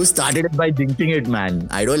 Uday, you started it by jinxing it, man.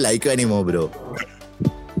 I don't like you anymore, bro.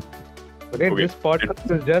 Today, this podcast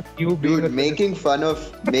is just you being. Dude, making fun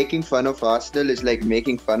of Arsenal is like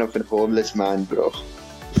making fun of a homeless man, bro.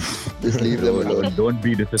 Just leave them alone. Don't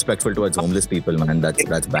be disrespectful towards homeless people, man.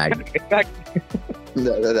 That's bad.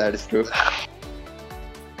 That is true.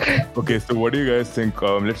 Okay, so what do you guys think?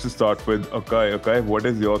 Let's just start with Akai. Akai, what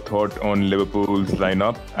is your thought on Liverpool's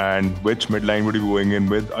lineup and which midline would you be going in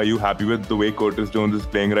with? Are you happy with the way Curtis Jones is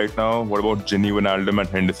playing right now? What about Ginny, Wijnaldum and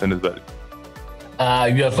Henderson as well?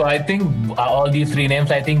 Yeah, so I think all these three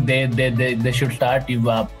names, I think they should start.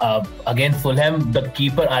 Against Fulham, the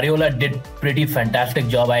keeper Areola did pretty fantastic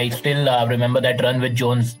job. I still remember that run which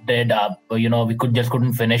Jones did. We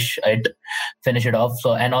couldn't finish it off.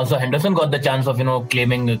 So, and also Henderson got the chance of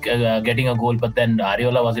claiming getting a goal, but then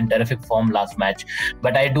Areola was in terrific form last match.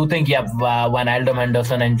 But I do think Wijnaldum,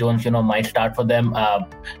 Henderson and Jones might start for them.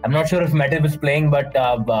 I'm not sure if Matip is playing, but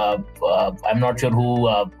I'm not sure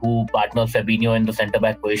who partners Fabinho in the centre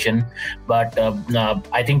back position. But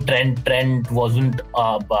I think Trent wasn't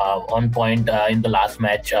on point in the last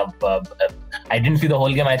match. I didn't see the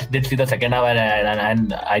whole game. I did see the second half,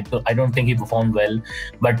 and I don't think he performed well.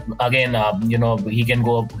 But again, he can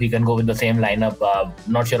go with the same lineup.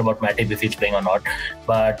 Not sure about Matip if he's playing or not.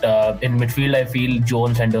 But in midfield, I feel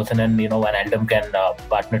Jones, Henderson, and Wijnaldum can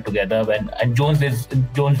partner together. And Jones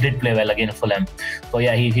did play well against Fulham, so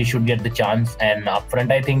yeah, he should get the chance. And up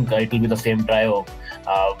front, I think it will be the same trio,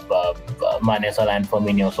 Mane, Salah, and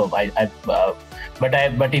Firmino. So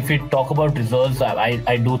but if we talk about results,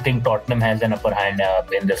 I do think Tottenham has an upper hand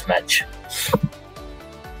in this match.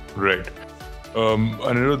 Right.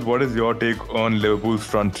 Anirudh, what is your take on Liverpool's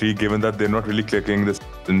front three, given that they're not really clicking this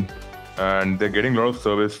season and they're getting a lot of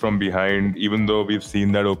service from behind, even though we've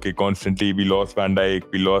seen that, constantly we lost Van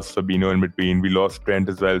Dijk, we lost Fabinho in between, we lost Trent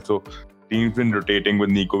as well. So team's been rotating with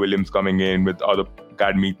Nico Williams coming in, with other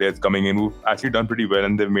academy players coming in who've actually done pretty well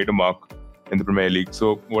and they've made a mark in the Premier League.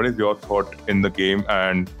 So what is your thought in the game,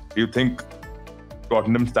 and do you think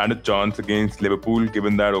Tottenham stand a chance against Liverpool,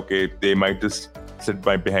 given that they might just sit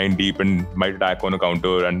behind deep and might attack on a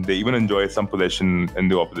counter, and they even enjoy some possession in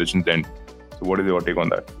the opposition's end? So what is your take on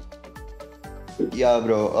that? Yeah,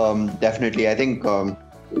 bro. Definitely. I think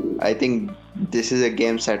this is a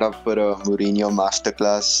game set up for a Mourinho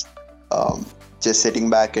masterclass. Just sitting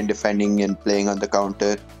back and defending and playing on the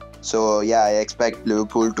counter. So yeah, I expect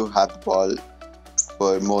Liverpool to have the ball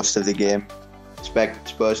for most of the game. Expect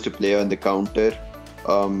Spurs to play on the counter.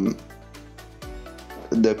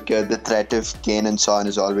 The threat of Kane and Son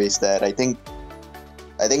is always there. I think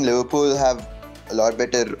Liverpool have a lot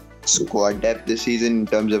better squad depth this season in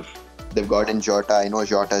terms of they've gotten Jota. I know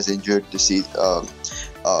Jota is injured this season,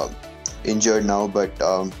 injured now, but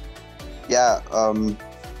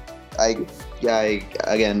I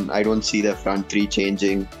don't see the front three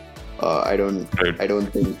changing. I don't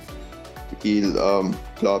think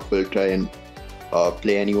Klopp will try and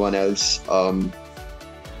play anyone else.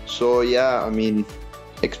 So yeah, I mean,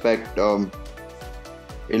 expect it'll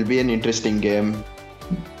be an interesting game,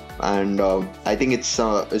 and I think it's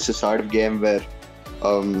a sort of game where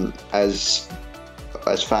as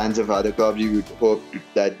fans of other clubs, you would hope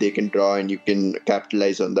that they can draw and you can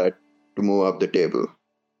capitalize on that to move up the table.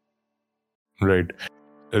 Right.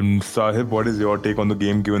 Sahib, what is your take on the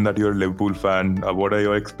game, given that you're a Liverpool fan? What are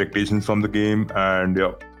your expectations from the game? And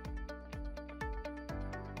yeah.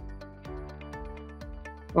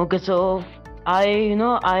 Okay, so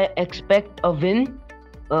I expect a win.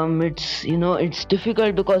 It's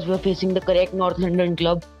difficult because we're facing the correct North London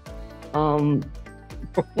club.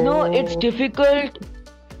 It's difficult.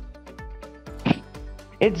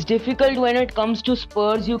 It's difficult when it comes to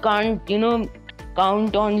Spurs. You can't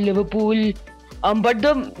count on Liverpool. But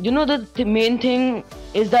the main thing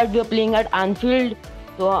is that we're playing at Anfield,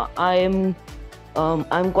 so I'm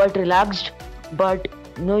quite relaxed. But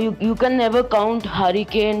you can never count Harry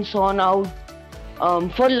Kane, Son out.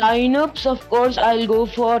 For lineups, of course, I'll go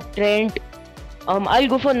for Trent. I'll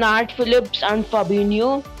go for Nat Phillips and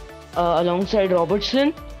Fabinho alongside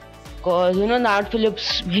Robertson, because Nat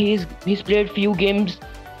Phillips he's played few games.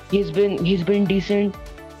 He's been decent.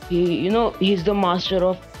 He's the master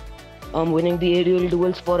of winning the aerial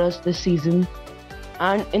duels for us this season.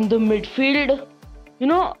 And in the midfield,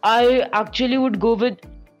 I actually would go with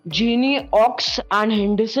Genie, Ox and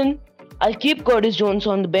Henderson. I'll keep Curtis Jones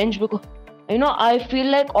on the bench because I feel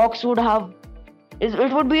like Ox would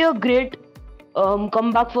be a great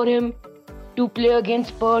comeback for him to play against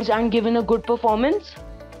Spurs and give in a good performance.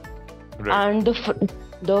 Right. And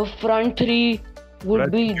the front three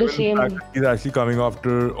would be the same. He's actually coming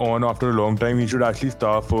after a long time. He should actually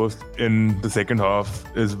start first in the second half,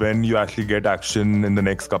 is when you actually get action in the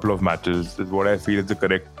next couple of matches, is what I feel is the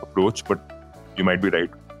correct approach, but you might be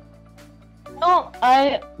right. No,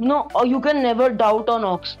 you can never doubt on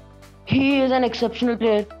Ox. He is an exceptional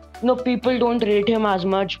player. People don't rate him as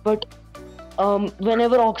much, but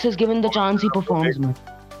whenever Ox is given the chance, he performs.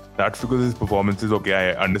 that's because his performance is okay.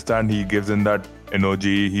 I understand he gives in that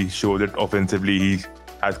energy, he shows it offensively, he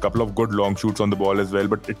has a couple of good long shoots on the ball as well,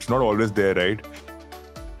 but it's not always there, right?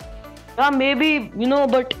 Yeah, maybe,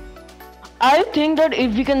 but I think that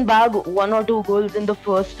if we can bag 1 or 2 goals in the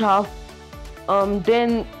first half,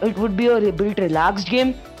 then it would be a bit relaxed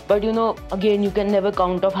game. But again, you can never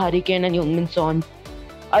count off Harry Kane and Heung-min Son.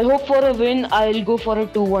 I hope for a win. I'll go for a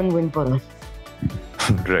 2-1 win for us.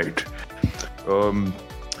 Right.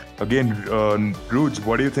 Again, Ruj,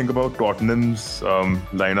 what do you think about Tottenham's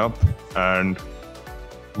lineup, and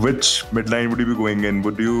which midline would you be going in?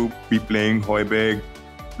 Would you be playing Højbjerg,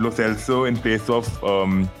 Lo Celso in place of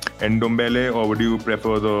Ndombele, or would you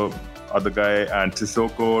prefer the other guy and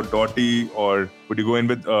Sissoko, Doughty, or would you go in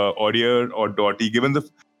with Aurier or Doughty? Given the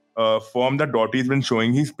form that Doughty's been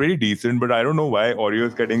showing, he's pretty decent, but I don't know why Aurier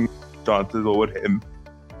is getting chances over him.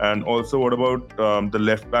 And also, what about the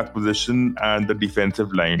left back position and the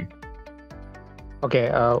defensive line? Okay,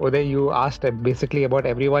 Uday, you asked basically about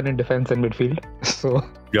everyone in defense and midfield. So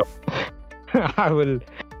yep. I will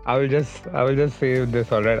just say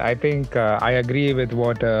this. All right, I think I agree with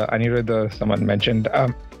what Anirudh someone mentioned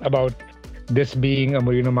about this being a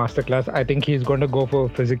Mourinho masterclass. I think he's going to go for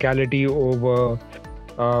physicality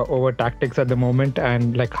over tactics at the moment,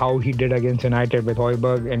 and like how he did against United with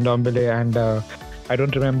Højbjerg, Ndombele, and I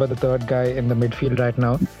don't remember the third guy in the midfield right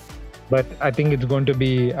now. But I think it's going to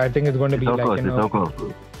be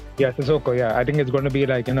Sissoko. Yeah, Sissoko. Yeah, I think it's going to be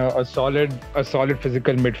like a solid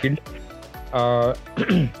physical midfield,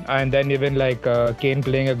 and then even like Kane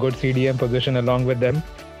playing a good CDM position along with them.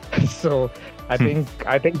 So I think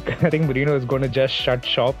Mourinho is going to just shut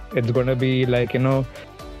shop. It's going to be like he's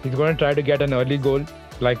going to try to get an early goal.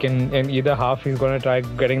 Like in either half, he's going to try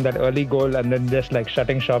getting that early goal and then just like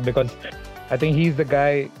shutting shop, because I think he's the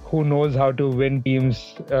guy who knows how to win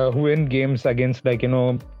games against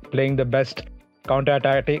playing the best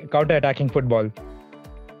counter-attacking football.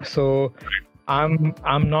 So I'm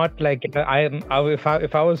not like if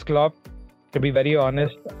I was Klopp, to be very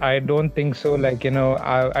honest, I don't think so.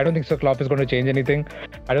 I don't think so. Klopp is going to change anything.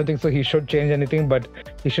 I don't think so. He should change anything, but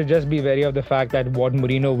he should just be wary of the fact that what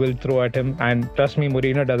Mourinho will throw at him. And trust me,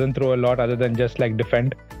 Mourinho doesn't throw a lot other than just like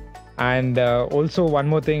defend. And also one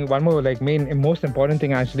more most important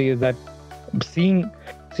thing actually is that seeing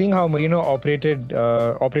how Mourinho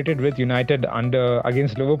operated with United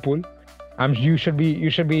against Liverpool, you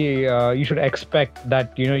should expect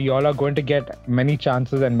that you all are going to get many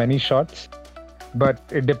chances and many shots, but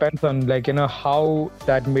it depends on how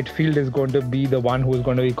that midfield is going to be the one who's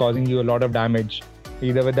going to be causing you a lot of damage,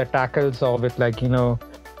 either with the tackles or with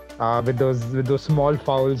with those small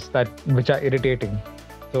fouls which are irritating.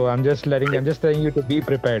 So I'm just telling you to be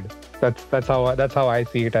prepared. That's how I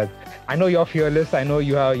see it as. I know you're fearless. I know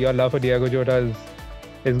your love for Diego Jota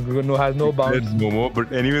has no bounds. There's no more.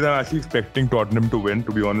 But anyways, I'm actually expecting Tottenham to win,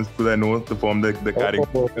 to be honest, because I know the form they're carrying.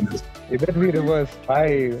 Either we reverse.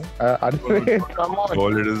 Come on.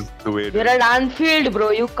 All it is the way it You're is. at Anfield,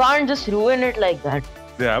 bro. You can't just ruin it like that.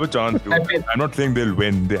 They have a chance to. I'm not saying they'll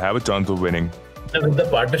win. They have a chance of winning. With the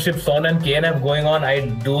partnership Son and Kane have going on, I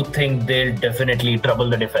do think they'll definitely trouble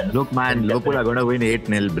the defense. Look, man, Liverpool are going to win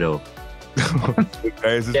 8-0, bro.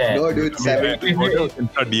 Guys, No, dude, 7.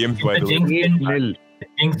 DMs, by the way. 8-0.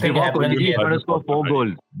 Things thing Divock happens. Origi is going to score 4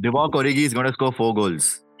 goals. Divock Origi is going to score 4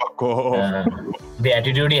 goals. Fuck off. The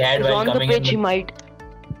attitude he had He's while on the coming pitch, he in. might.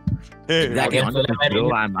 Hey, Exactly. Against On the pitch,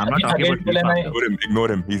 bro. I'm not talking about FIFA.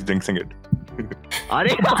 ignore him. He's jinxing it.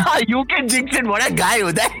 अरे you can jinx it. What a guy,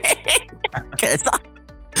 Uday. कैसा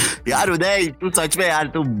यार उदय तू सच में यार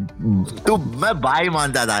तू मैं bye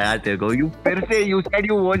मानता था यार तेरे को. You said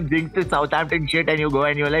you won't jinx the Southampton shit and you go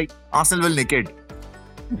and you're like Arsenal will nick it.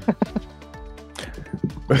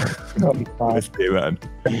 Nice play, man.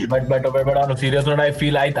 But on a serious note,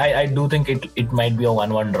 I do think it might be a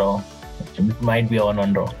 1-1 draw. It might be a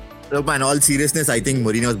 1-1 draw. Look, man, all seriousness, I think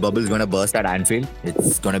Mourinho's bubble is going to burst at Anfield.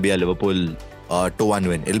 It's going to be a Liverpool 2-1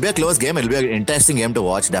 win. It'll be a close game. It'll be an interesting game to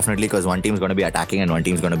watch, definitely, because one team is going to be attacking and one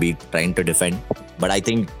team is going to be trying to defend. But I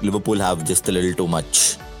think Liverpool have just a little too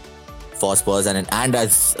much for Spurs. And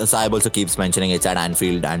as Saib also keeps mentioning, it's at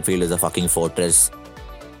Anfield. Anfield is a fucking fortress.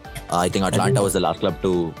 I think Atlanta was the last club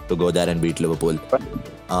to go there and beat Liverpool.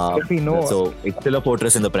 So it's still a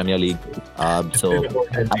fortress in the Premier League. So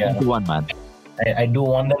I think 2-1, man. I do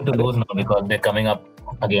want them to lose now because they're coming up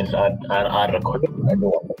against our record. I do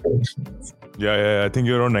want them to lose. Yeah. I think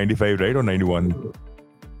you're on 95, right? Or 91?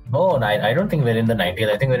 No, I don't think we're in the 90s.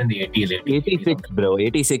 I think we're in the 80s. 86, bro.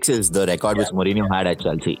 86 is the record which Mourinho had at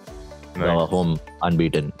Chelsea. Nice. Home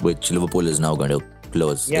unbeaten, which Liverpool is now going to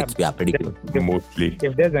close. Yeah, It's pretty close. Mostly.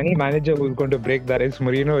 If there's any manager who's going to break that, it's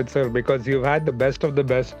Mourinho itself, because you've had the best of the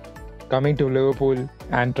best coming to Liverpool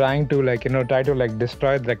and trying to try to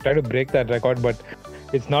destroy, try to break that record, but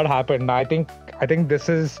it's not happened. I think this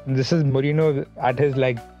is Mourinho at his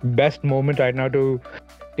best moment right now to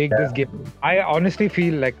take this game. I honestly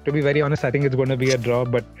feel to be very honest, I think it's going to be a draw,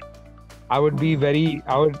 but I would be very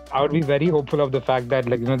hopeful of the fact that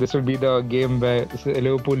this will be the game where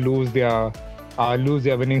Liverpool lose their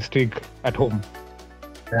winning streak at home.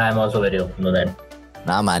 I'm also very hopeful of that.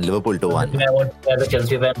 Nah, man, Liverpool 2-1. I want as a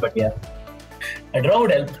Chelsea fan, but yeah. A draw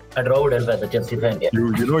would help. A draw would help as a Chelsea fan, yeah.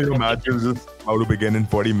 You know your match is just how to begin in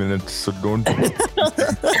 40 minutes, so don't to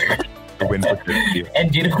win for Chelsea.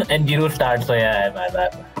 And Giroud starts, so yeah, I'm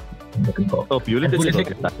looking forward. Oh,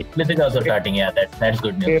 Pulisic Pulisic also starting, yeah, that's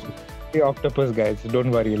good news. The octopus, guys, don't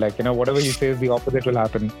worry. Whatever he says, the opposite will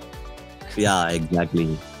happen. Yeah,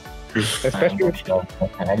 exactly. Especially I'll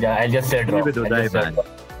just say draw. with Uday, man.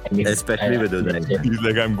 Especially with Uday. He's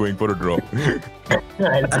like, I'm going for a draw.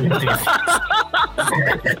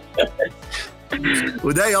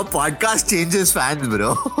 Uday, your podcast changes fans,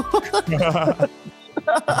 bro.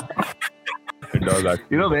 It does that.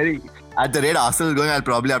 At the rate Arsenal is going, I'll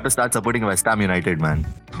probably have to start supporting West Ham United, man.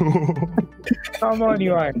 come on,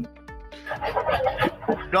 Johan.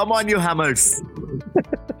 Come on, you hammers.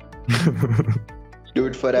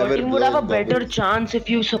 Dude, forever. Sporting would have a better chance if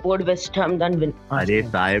you support West Ham than win. Arey,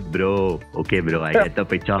 Saib, bro. Okay, bro, I get the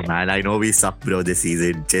picture, man. I know we suck, bro, this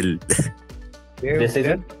season. Chill. This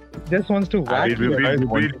season? Just wants to whack We've been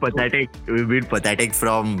pathetic. We've been pathetic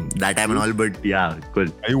from that time and all, but yeah, cool.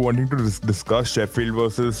 Are you wanting to discuss Sheffield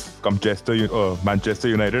versus Manchester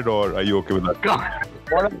United, or are you okay with that? God.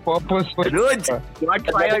 What a purpose for Dude,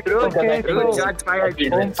 shots fired, dude. Okay, Dude, so- shots fired.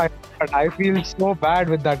 Oh my God, I feel so bad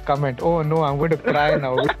with that comment. Oh no, I'm going to cry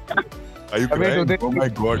now. Are you Wait, crying? Oh my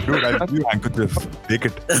god, dude, I'll give you handkerchief. Take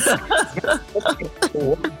it.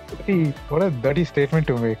 What a dirty statement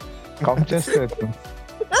to make. Manchester.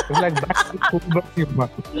 It's like back to school of you.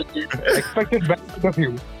 Expected back of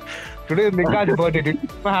you. Today is Linga's birthday. Did you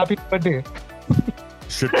wish him a happy birthday?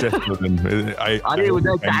 Shit chest for them. Arey,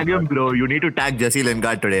 Uday, tag him, bro. You need to tag Jesse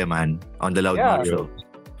Lingard today, man, on the Loud Mark show.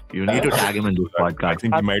 You need to tag him in this I podcast.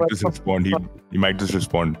 think he might just respond. He might just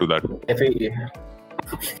respond to that.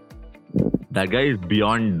 That guy is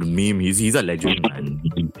beyond meme. He's a legend, man.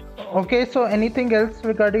 Okay, so anything else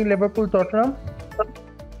regarding Liverpool Tottenham?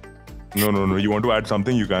 No. You want to add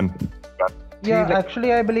something? You can. Yeah,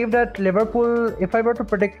 actually, I believe that Liverpool, if I were to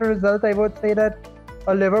predict a result, I would say that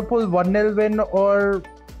a Liverpool 1-0 win or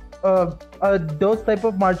those type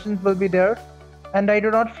of margins will be there. And I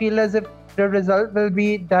do not feel as if the result will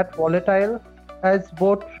be that volatile, as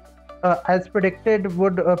both, as predicted,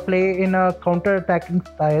 would play in a counter-attacking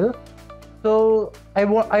style. So I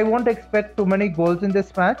won't expect too many goals in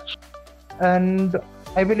this match. And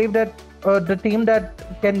I believe that the team that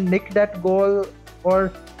can nick that goal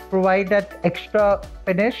or provide that extra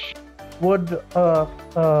finish would come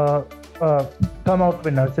out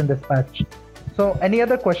winners in this match. So, any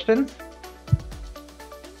other questions?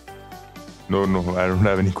 No, I don't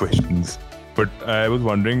have any questions. But I was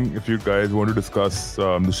wondering if you guys want to discuss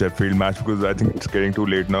the Sheffield match, because I think it's getting too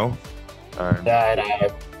late now. And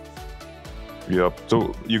yeah,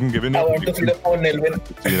 so you can give in I your want to see the 4-0 win.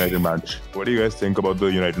 United match. What do you guys think about the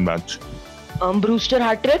United match? Brewster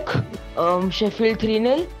hat-trick, Sheffield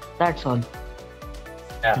 3-0, that's all.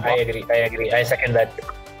 Yeah, I agree. I second that.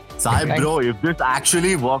 Saib, bro, if this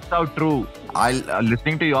actually works out true,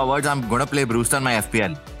 listening to your words, I'm gonna play Brewster in my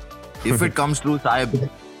FPL. If it comes true, Saib,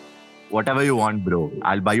 whatever you want, bro.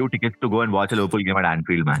 I'll buy you tickets to go and watch a Liverpool game at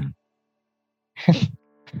Anfield, man.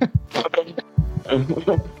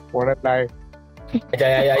 What a lie.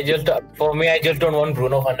 I just don't want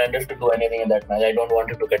Bruno Fernandes to do anything in that match. I don't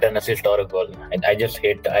want him to get an assist or a goal. I just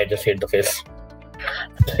hate the face.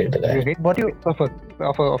 I hate the guy. You hate What do you? of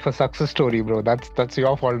a success story, bro. That's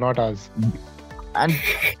your fault, not ours. And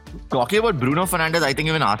talking about Bruno Fernandes, I think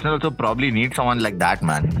even Arsenal also probably needs someone like that,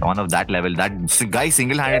 man. Someone of that level. That guy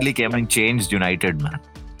single-handedly came and changed United, man.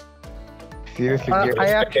 Seriously. I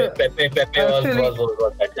actually was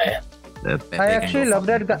that guy. I actually love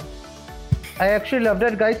that guy. I actually love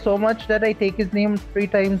that guy so much that I take his name 3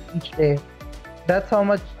 times each day. That's how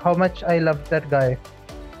much I love that guy.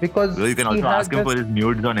 Because Well, you can also ask him for his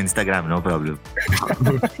nudes on Instagram, no problem.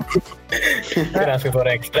 You can ask me for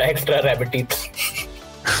extra rabbit teeth.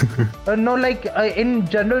 no, like in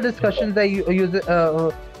general discussions, I use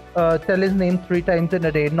tell his name 3 times in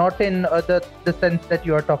a day, not in the sense that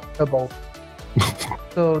you are talking about.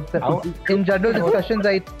 So in general discussions,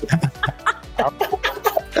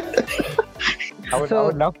 I would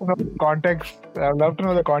love to know the context. I would love to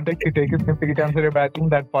know the context you take his name 3 times a day, but I think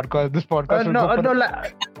that podcast, this podcast will go for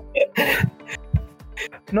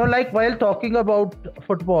no, like while talking about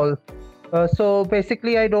football. So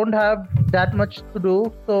basically, I don't have that much to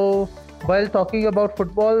do. So while talking about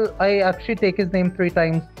football, I actually take his name 3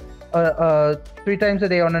 times, 3 times a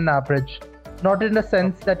day on an average. Not in the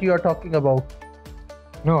sense that you are talking about.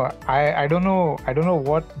 No, I don't know. I don't know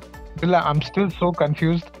what. I'm still so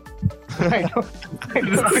confused. I don't